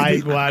way. I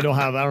don't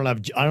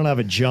have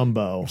a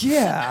jumbo.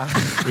 Yeah.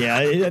 Yeah,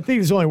 I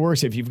think this only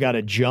works if you've got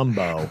a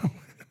jumbo.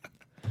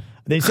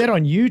 They said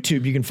on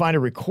YouTube you can find a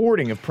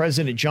recording of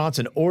President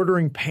Johnson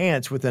ordering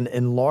pants with an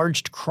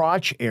enlarged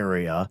crotch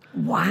area.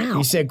 Wow.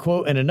 He said,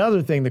 quote, and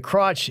another thing, the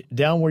crotch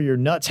down where your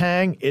nuts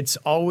hang, it's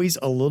always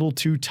a little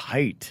too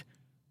tight.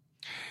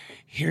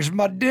 Here's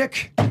my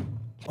dick.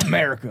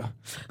 America.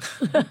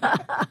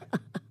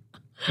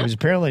 He was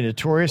apparently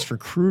notorious for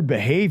crude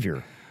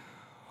behavior,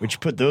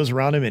 which put those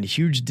around him in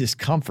huge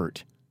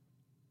discomfort.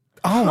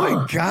 Oh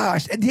my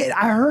gosh. And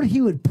I heard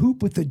he would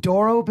poop with the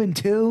door open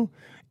too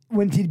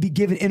when he'd be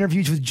giving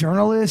interviews with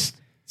journalists.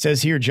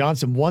 Says here,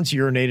 Johnson once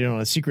urinated on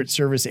a Secret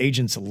Service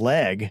agent's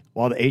leg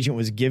while the agent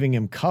was giving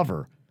him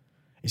cover.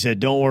 He said,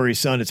 "Don't worry,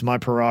 son, it's my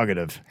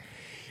prerogative."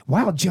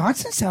 Wow,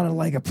 Johnson sounded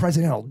like a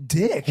presidential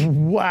dick.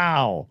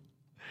 Wow.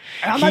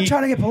 And I'm not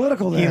trying to get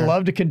political there. He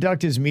loved to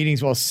conduct his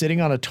meetings while sitting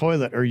on a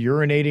toilet or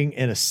urinating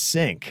in a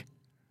sink.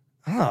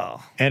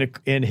 Oh.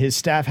 And his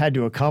staff had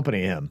to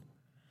accompany him.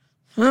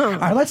 All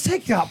right, let's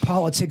take out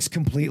politics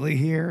completely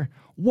here.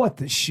 What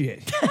the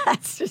shit?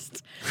 That's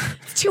it's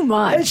too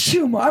much. It's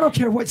too much. I don't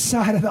care what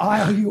side of the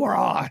aisle you are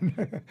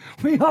on.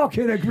 We all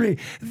can agree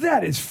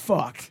that is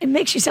fucked. It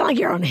makes you sound like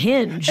you're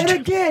unhinged. And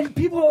again,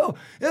 people,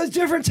 it was a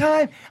different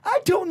time. I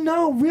don't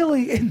know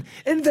really in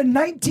the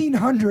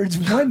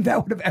 1900s when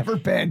that would have ever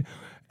been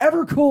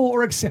ever cool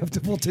or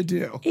acceptable to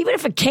do. Even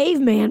if a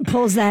caveman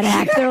pulls that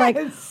act, they're like,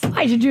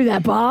 why'd you do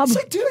that, Bob? It's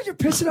like, dude, you're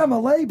pissing on my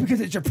leg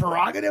because it's your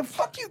prerogative.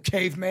 Fuck you,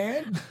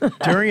 caveman.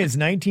 During his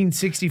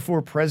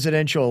 1964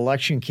 presidential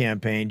election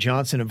campaign,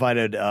 Johnson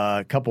invited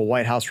a couple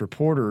White House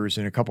reporters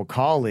and a couple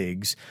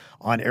colleagues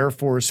on Air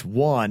Force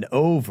One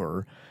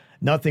over.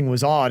 Nothing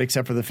was odd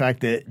except for the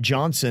fact that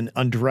Johnson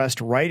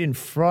undressed right in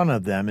front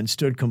of them and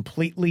stood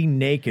completely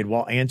naked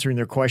while answering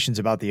their questions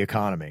about the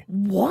economy.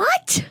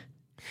 What?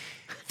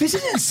 This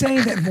is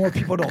insane that more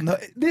people don't know.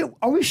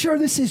 Are we sure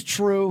this is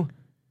true?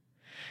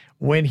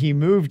 When he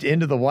moved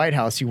into the White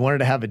House, he wanted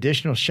to have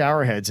additional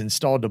shower heads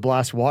installed to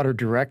blast water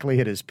directly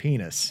at his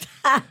penis.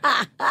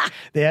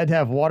 They had to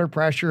have water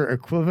pressure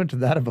equivalent to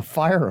that of a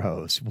fire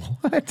hose.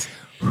 What?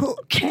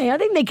 Okay, I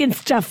think making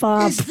stuff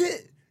up.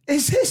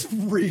 Is this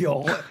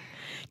real?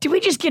 Did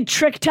we just get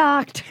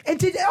trick-talked? And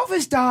did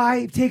Elvis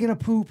die taking a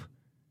poop?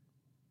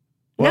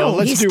 Well, No,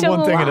 let's he's do still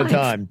one thing at a alive.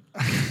 time.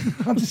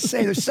 I'm just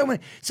saying, there's so much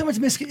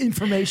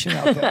misinformation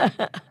out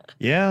there.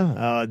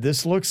 Yeah,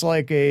 this looks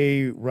like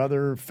a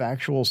rather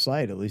factual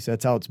site. At least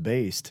that's how it's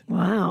based.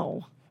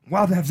 Wow.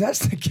 Wow, if that's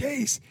the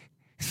case,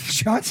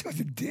 Johnson was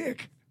a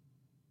dick.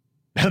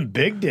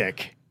 Big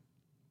dick.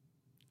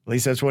 At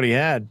least that's what he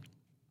had.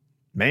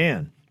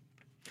 Man.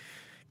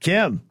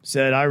 Kim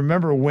said, I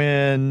remember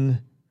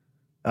when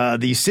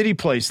the city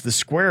place, the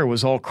square,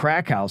 was all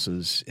crack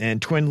houses,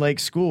 and Twin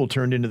Lakes School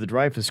turned into the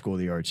Dreyfus School of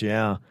the Arts.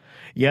 Yeah.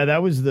 Yeah,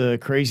 that was the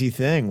crazy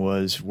thing,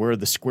 was where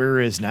the square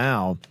is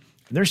now.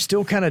 And they're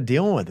still kind of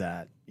dealing with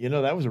that. You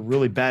know, that was a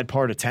really bad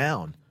part of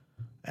town.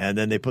 And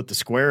then they put the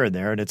square in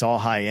there, and it's all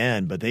high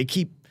end, but they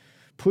keep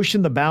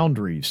pushing the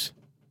boundaries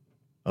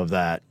of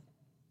that.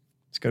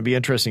 It's going to be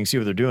interesting to see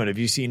what they're doing. If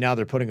you see now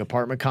they're putting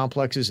apartment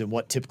complexes in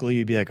what typically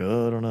you'd be like,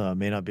 oh, I don't know, it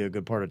may not be a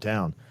good part of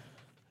town.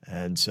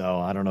 And so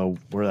I don't know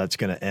where that's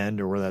going to end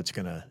or where that's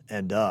going to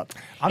end up.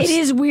 It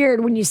is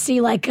weird when you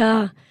see like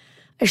a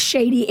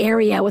shady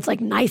area with like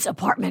nice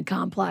apartment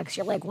complex.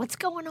 You're like, what's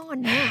going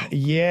on now?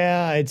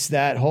 Yeah, it's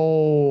that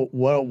whole,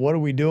 what are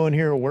we doing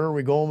here? Where are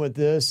we going with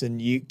this?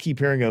 And you keep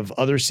hearing of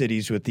other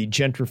cities with the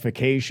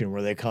gentrification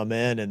where they come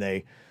in and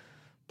they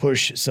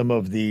push some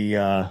of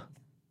the,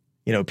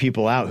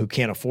 people out who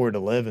can't afford to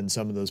live in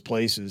some of those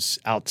places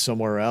out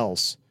somewhere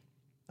else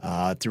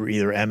through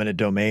either eminent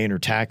domain or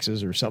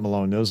taxes or something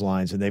along those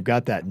lines. And they've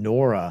got that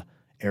Nora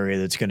area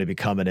that's going to be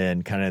coming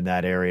in kind of in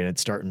that area. And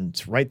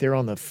it's right there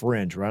on the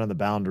fringe, right on the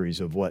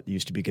boundaries of what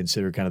used to be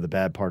considered kind of the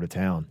bad part of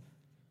town.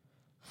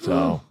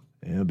 So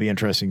it'll be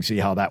interesting to see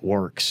how that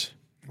works.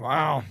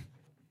 Wow.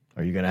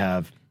 Are you going to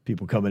have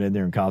people coming in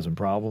there and causing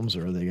problems,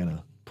 or are they going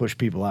to push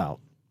people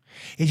out?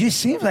 It just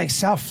seems like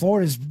South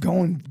Florida's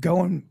going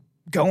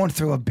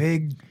through a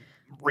big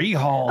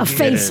rehaul. A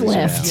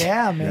facelift.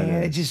 Yeah,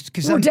 man. It just,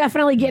 cause we're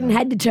definitely getting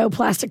head to toe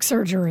plastic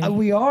surgery.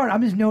 We are.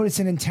 I'm just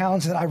noticing in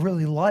towns that I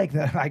really like,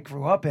 that I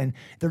grew up in,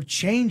 they're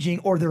changing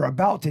or they're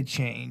about to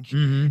change.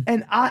 Mm-hmm.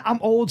 And I'm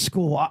old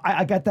school.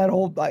 I got that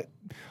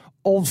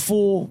old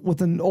fool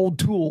with an old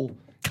tool.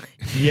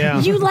 Yeah.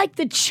 You like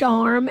the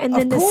charm and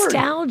the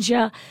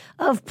nostalgia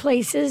of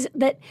places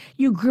that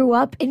you grew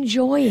up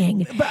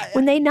enjoying. But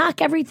when they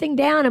knock everything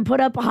down and put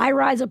up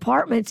high-rise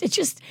apartments,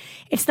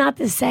 it's not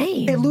the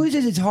same. It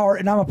loses its heart,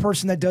 and I'm a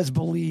person that does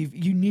believe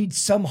you need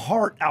some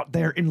heart out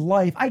there in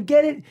life. I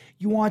get it.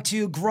 You want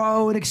to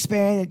grow and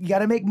expand. You got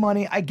to make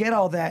money. I get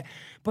all that.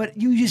 But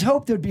you just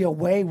hope there'd be a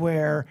way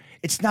where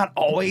it's not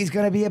always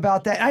going to be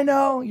about that. I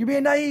know, you're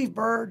being naive,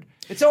 Bird.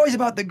 It's always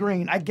about the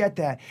green. I get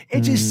that.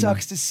 It just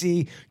sucks to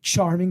see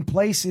charming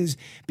places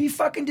be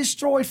fucking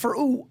destroyed for,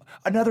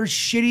 another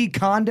shitty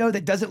condo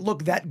that doesn't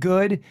look that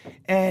good.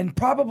 And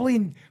probably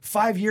in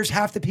 5 years,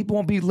 half the people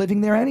won't be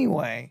living there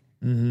anyway.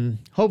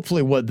 Mm-hmm.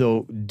 Hopefully what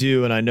they'll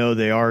do, and I know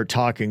they are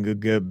talking a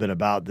good bit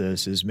about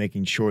this, is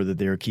making sure that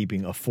they're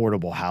keeping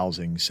affordable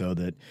housing so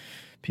that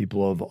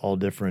people of all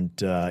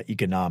different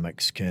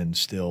economics can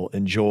still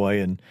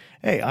enjoy. And,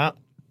 hey, I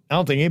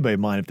don't think anybody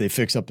mind if they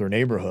fix up their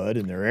neighborhood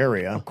in their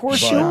area. Of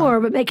course,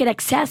 but make it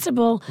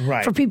accessible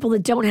for people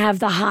that don't have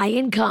the high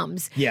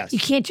incomes. Yes. You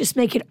can't just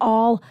make it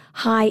all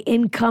high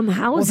income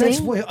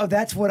housing. Well,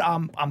 that's what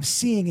I'm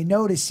seeing and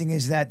noticing,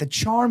 is that the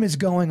charm is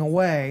going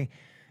away,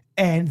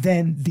 and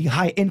then the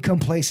high income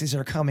places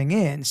are coming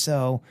in.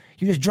 So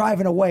you're just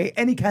driving away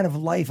any kind of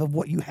life of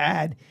what you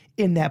had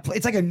in that place.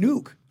 It's like a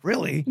nuke,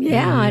 really.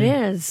 Yeah, it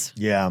is.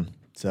 Yeah.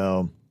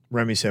 So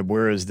Remy said,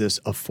 where is this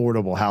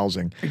affordable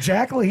housing?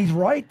 Exactly. He's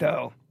right,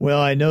 though. Well,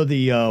 I know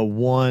the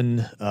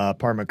one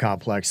apartment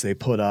complex they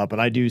put up,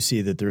 and I do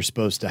see that they're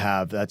supposed to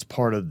have, that's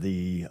part of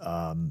the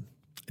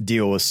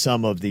deal with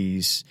some of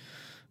these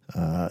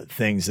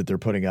things that they're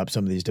putting up,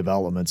 some of these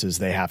developments, is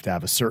they have to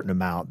have a certain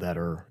amount that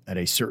are at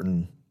a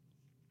certain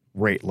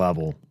rate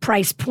level.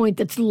 Price point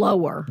that's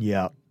lower.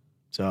 Yeah.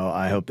 So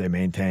I hope they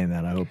maintain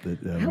that. I hope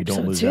that we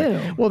don't lose too.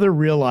 that. Well, they're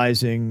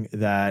realizing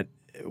that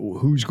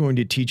who's going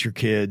to teach your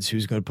kids,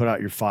 who's going to put out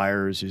your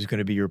fires, who's going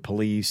to be your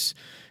police,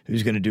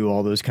 who's going to do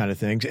all those kind of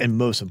things. And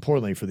most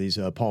importantly for these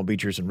Palm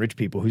Beachers and rich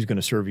people, who's going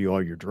to serve you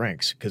all your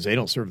drinks, because they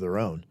don't serve their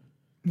own.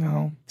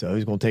 No. So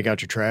who's going to take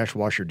out your trash,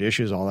 wash your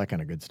dishes, all that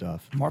kind of good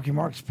stuff. Marky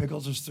Mark's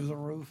pickles is through the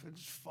roof.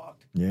 It's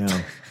fucked.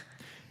 Yeah.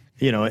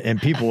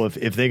 And people,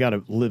 if they got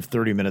to live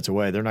 30 minutes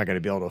away, they're not going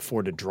to be able to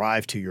afford to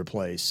drive to your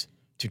place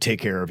to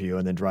take care of you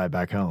and then drive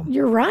back home.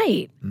 You're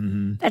right.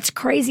 Mm-hmm. That's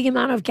crazy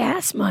amount of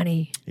gas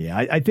money. Yeah,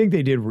 I think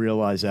they did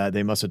realize that.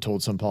 They must have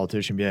told some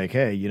politician, be like,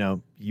 hey,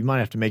 you might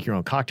have to make your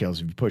own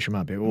cocktails if you push them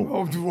out. People,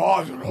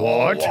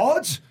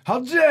 what? How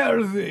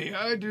dare they?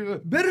 I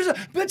do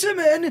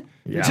bitumen.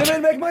 Yeah.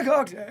 Bitumen make my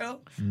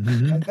cocktail.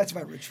 Mm-hmm. That's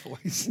my rich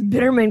voice.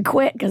 Bitterman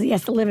quit because he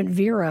has to live in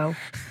Vero.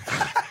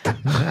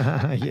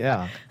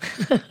 Yeah.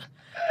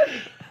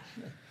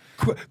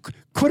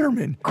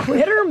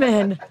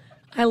 Quitterman.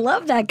 I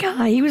love that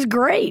guy. He was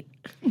great.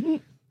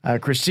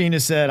 Christina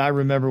said, I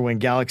remember when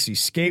Galaxy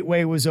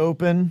Skateway was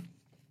open.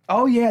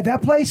 Oh, yeah.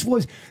 That place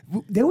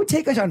they would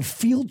take us on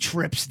field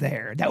trips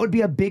there. That would be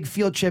a big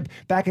field trip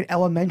back in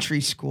elementary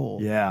school.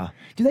 Yeah.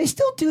 Do they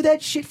still do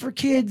that shit for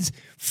kids?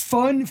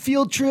 Fun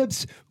field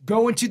trips?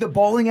 Going to the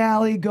bowling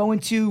alley? Going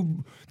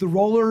to the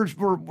rollers?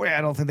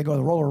 I don't think they go to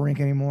the roller rink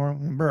anymore.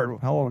 Bird,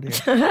 how old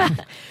are you?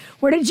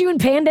 Where did you and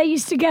Panda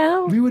used to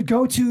go? We would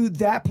go to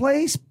that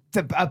place.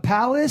 A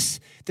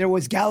palace. There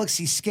was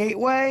Galaxy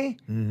Skateway.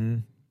 Mm-hmm.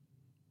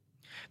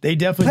 They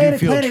definitely do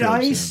field Planet trips.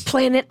 Ice.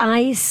 Planet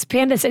Ice.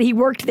 Panda said he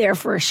worked there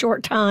for a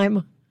short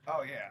time.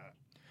 Oh, yeah.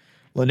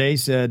 Lene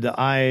said,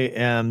 I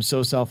am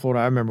so South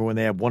Florida. I remember when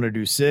they had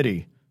Wanna-Do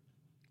City.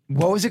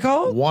 What was it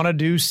called?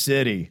 Wanna-Do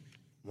City.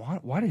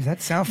 Why does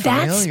that sound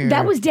familiar?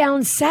 That was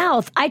down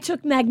south. I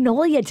took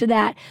Magnolia to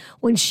that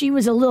when she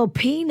was a little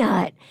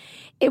peanut.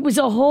 It was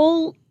a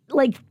whole,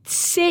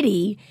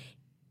 city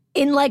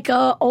in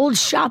a old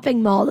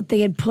shopping mall that they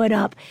had put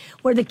up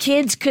where the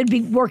kids could be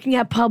working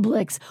at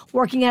Publix,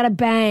 working at a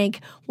bank,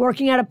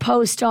 working at a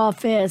post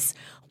office,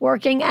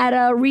 working at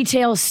a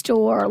retail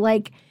store.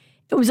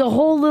 It was a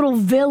whole little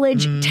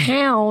village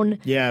town.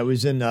 Yeah, it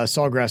was in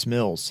Sawgrass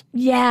Mills.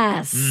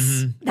 Yes.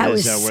 That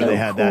was where so they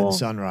had that in cool.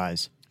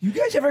 Sunrise. You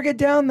guys ever get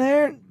down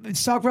there?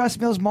 Sawgrass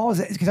Mills Mall?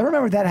 Because I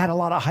remember that had a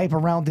lot of hype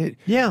around it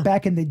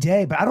back in the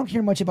day, but I don't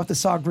hear much about the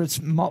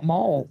Sawgrass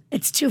Mall.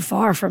 It's too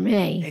far for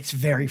me. It's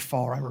very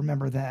far. I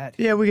remember that.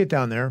 Yeah, we get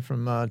down there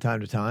from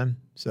time to time.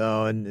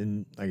 So,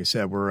 and like I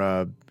said,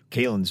 we're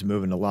Caitlin's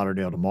moving to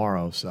Lauderdale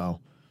tomorrow, so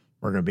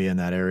we're going to be in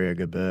that area a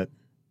good bit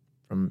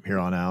from here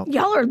on out.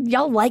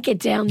 Y'all like it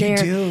down there.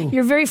 do.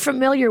 You're very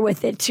familiar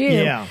with it too.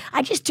 Yeah.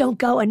 I just don't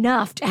go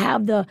enough to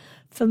have the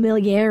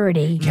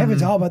familiarity.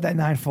 Kevin's all about that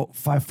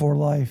 954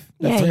 life.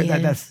 Yeah, he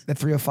is. That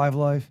 305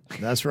 life.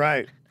 That's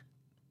right.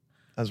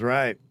 That's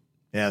right.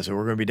 Yeah, so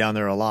we're going to be down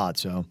there a lot.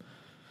 So,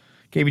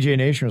 KBJ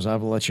Nationals, I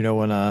will let you know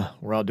when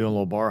we're out doing a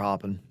little bar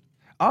hopping.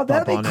 Oh,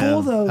 that'd Pop be on cool,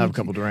 in, though. have a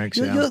couple drinks,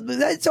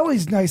 It's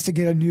always nice to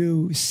get a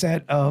new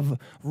set of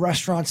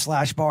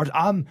restaurants/bars.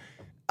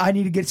 I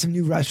need to get some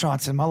new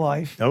restaurants in my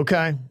life.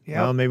 Okay. Yep.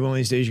 Well, maybe one of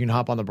these days you can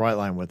hop on the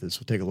Brightline with us.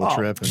 We'll take a little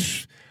trip and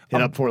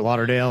hit up Fort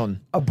Lauderdale and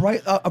A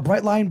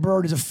bright line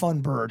bird is a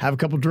fun bird. have a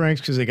couple drinks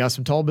because they got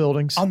some tall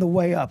buildings. On the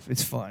way up,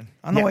 it's fun.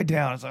 On the way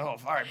down, it's like, oh,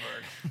 all right,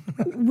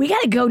 bird. We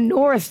got to go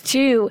north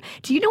too.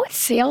 Do you know what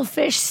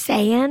Sailfish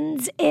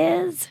Sands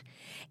is?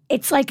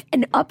 It's like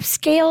an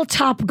upscale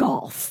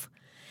Topgolf.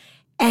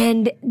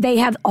 And they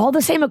have all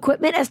the same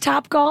equipment as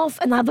Topgolf,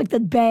 and they have like the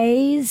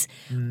bays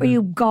where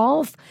you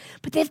golf,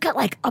 but they've got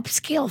like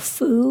upscale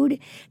food.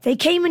 They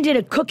came and did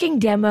a cooking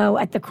demo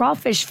at the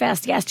Crawfish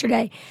Fest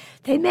yesterday.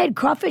 They made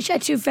crawfish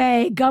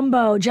etouffee,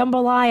 gumbo,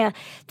 jambalaya.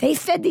 They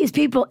fed these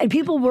people, and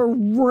people were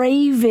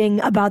raving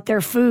about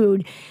their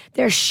food.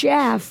 Their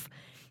chef,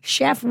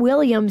 Chef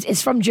Williams,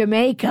 is from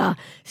Jamaica.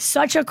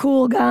 Such a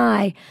cool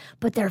guy.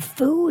 But their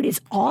food is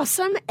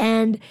awesome,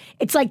 and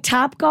it's like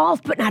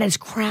Topgolf, but not as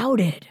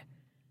crowded.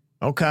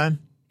 Okay.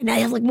 And I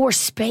have like more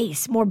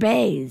space, more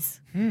bays.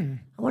 I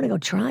want to go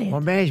try it. More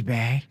bays,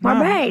 bay. More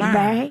bays,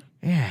 bay.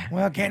 Yeah.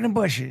 Well, get in the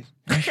bushes.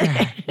 That's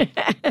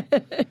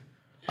right.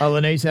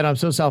 Lene said, I'm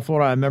so South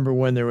Florida. I remember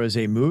when there was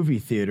a movie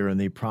theater in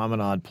the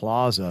Promenade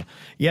Plaza.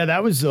 Yeah,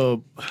 that was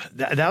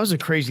a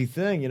crazy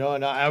thing, and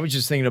I was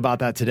just thinking about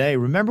that today.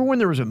 Remember when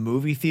there was a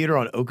movie theater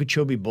on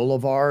Okeechobee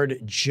Boulevard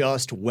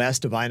just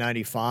west of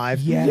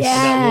I-95? Yes. Yes.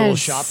 That little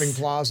shopping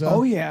plaza?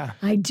 Oh, yeah.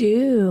 I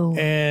do.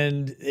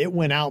 And it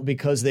went out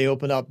because they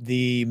opened up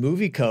the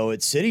Movie Co.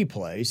 at City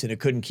Place, and it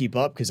couldn't keep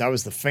up because that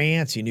was the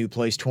fancy new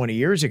place 20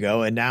 years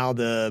ago, and now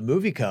the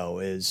Movie Co.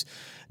 is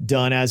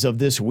done as of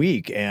this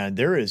week, and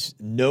there is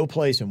no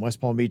place in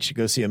West Palm Beach to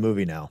go see a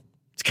movie now.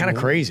 It's kind of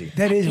crazy.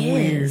 That is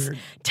Yes. weird.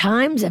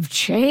 Times have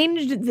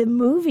changed the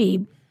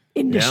movie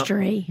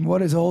industry.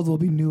 What is old will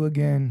be new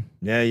again.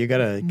 Yeah, you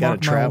gotta Mark my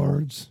travel.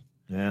 words.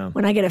 Yeah.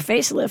 When I get a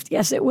facelift,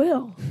 yes, it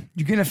will.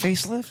 You getting a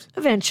facelift?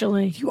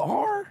 Eventually. You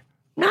are?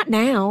 Not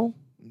now.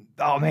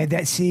 Oh, man,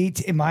 that seat,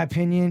 in my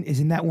opinion,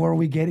 isn't that where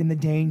we get in the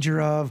danger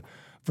of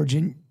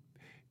Virginia?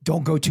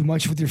 Don't go too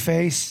much with your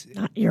face.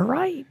 You're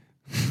right.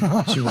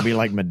 She will be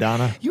like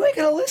Madonna. You ain't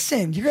gonna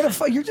listen. You're gonna.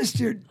 You're just.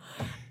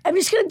 I'm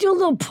just going to do a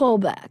little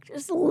pullback.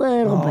 Just a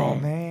little Oh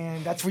bit.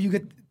 man, that's where you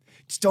get.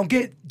 Just don't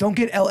get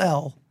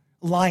LL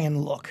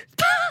lion look.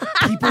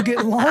 People get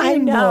I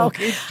lion know. look.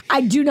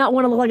 I do not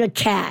want to look like a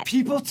cat.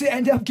 People to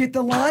end up get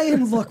the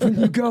lion look when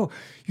you go.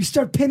 You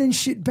start pinning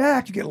shit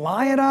back. You get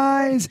lion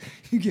eyes.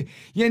 You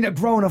end up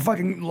growing a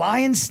fucking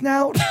lion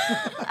snout.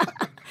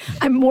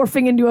 I'm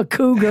morphing into a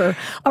cougar,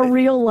 a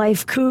real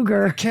life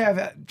cougar.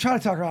 Kev, try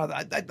to talk around.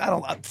 I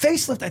don't.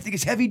 Facelift, I think,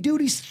 is heavy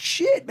duty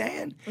shit,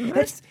 man.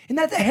 Isn't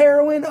that the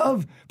heroin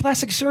of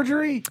plastic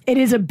surgery? It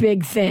is a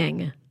big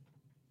thing.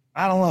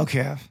 I don't know,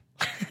 Kev.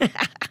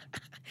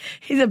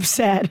 He's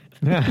upset.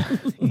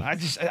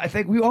 I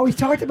think we've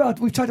talked about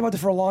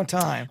this for a long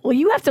time. Well,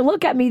 you have to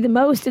look at me the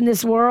most in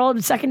this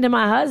world, second to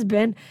my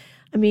husband.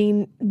 I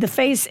mean, the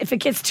face, if it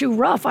gets too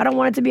rough, I don't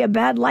want it to be a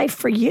bad life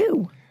for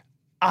you.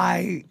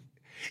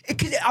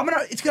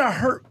 It's gonna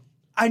hurt.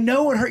 I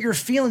know it would hurt your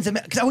feelings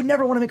because I would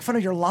never want to make fun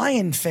of your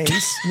lion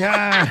face.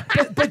 Yeah.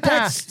 but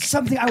that's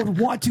something I would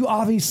want to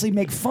obviously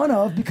make fun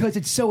of because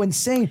it's so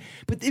insane.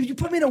 But if you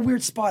put me in a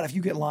weird spot if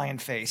you get lion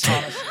face,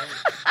 honestly.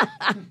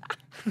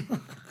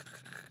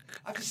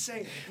 I'm just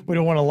saying. We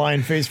don't want a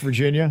lion face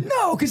Virginia.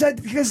 No, because I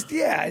won't be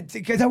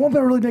able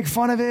to really make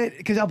fun of it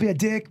because I'll be a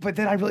dick. But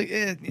then I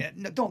really,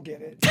 no, don't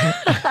get it.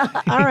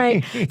 All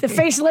right. The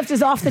facelift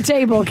is off the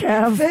table,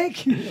 Kev.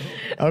 Thank you.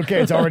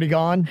 Okay, it's already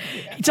gone?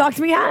 He talked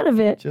me out of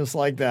it. Just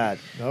like that.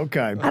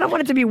 Okay. I don't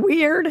want it to be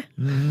weird.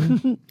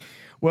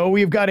 Well,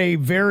 we've got a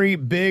very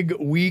big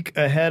week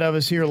ahead of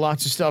us here.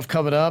 Lots of stuff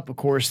coming up. Of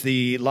course,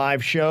 the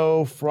live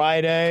show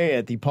Friday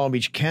at the Palm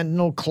Beach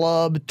Kennel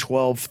Club,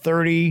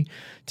 12:30.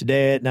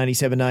 Today at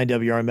 97.9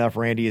 WRMF,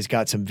 Randy has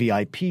got some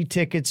VIP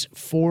tickets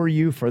for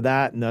you for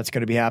that, and that's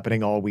going to be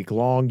happening all week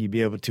long. You'll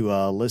be able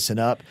to listen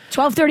up.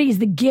 12:30 is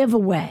the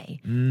giveaway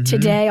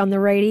today on the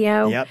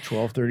radio. Yep,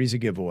 12:30 is a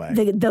giveaway.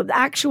 The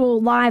actual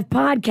live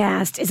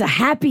podcast is a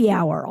happy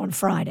hour on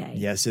Friday.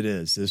 Yes, it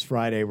is. This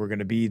Friday, we're going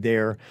to be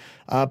there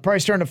Probably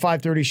starting at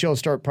 5:30. Show will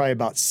start probably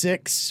about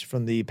 6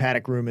 from the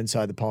paddock room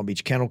inside the Palm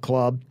Beach Kennel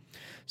Club.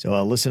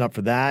 So listen up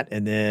for that.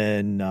 And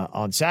then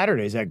on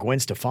Saturdays, that Gwen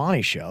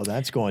Stefani show,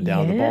 that's going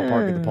down to the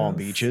ballpark at the Palm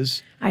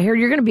Beaches. I heard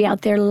you're going to be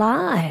out there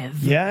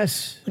live.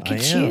 Yes, Look I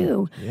at am.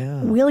 you.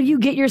 Yeah. Will you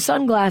get your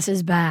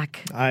sunglasses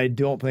back? I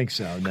don't think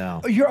so, no.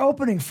 You're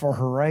opening for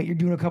her, right? You're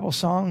doing a couple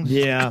songs?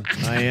 Yeah,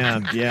 I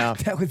am, yeah.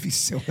 That would be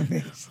so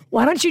amazing.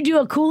 Why don't you do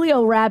a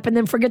Coolio rap and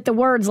then forget the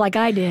words like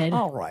I did?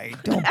 All right.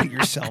 Don't beat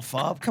yourself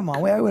up. Come on.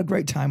 We had a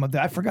great time up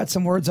there. I forgot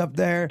some words up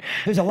there.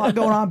 There's a lot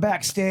going on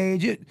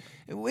backstage. It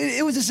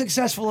was a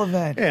successful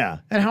event. Yeah.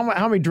 And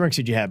how many drinks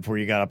did you have before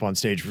you got up on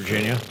stage,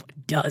 Virginia?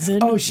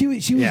 Doesn't. Oh, she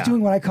was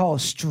doing what I call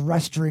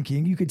stress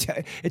drinking. You could tell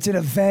it's an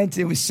event.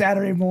 It was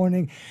Saturday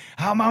morning.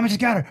 Oh, Mama just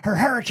got her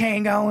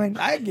hurricane going.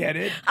 I get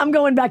it. I'm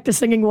going back to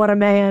singing "What a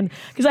Man"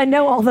 because I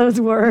know all those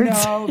words.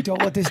 No,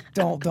 don't let this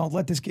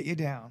get you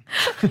down.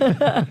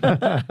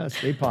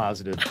 Stay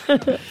positive.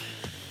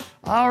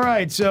 All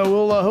right, so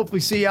we'll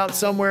hopefully see you out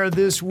somewhere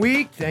this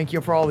week. Thank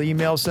you for all the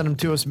emails. Send them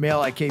to us,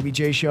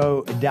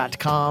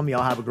 mail@kvjshow.com.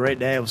 Y'all have a great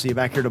day. We'll see you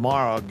back here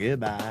tomorrow.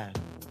 Goodbye.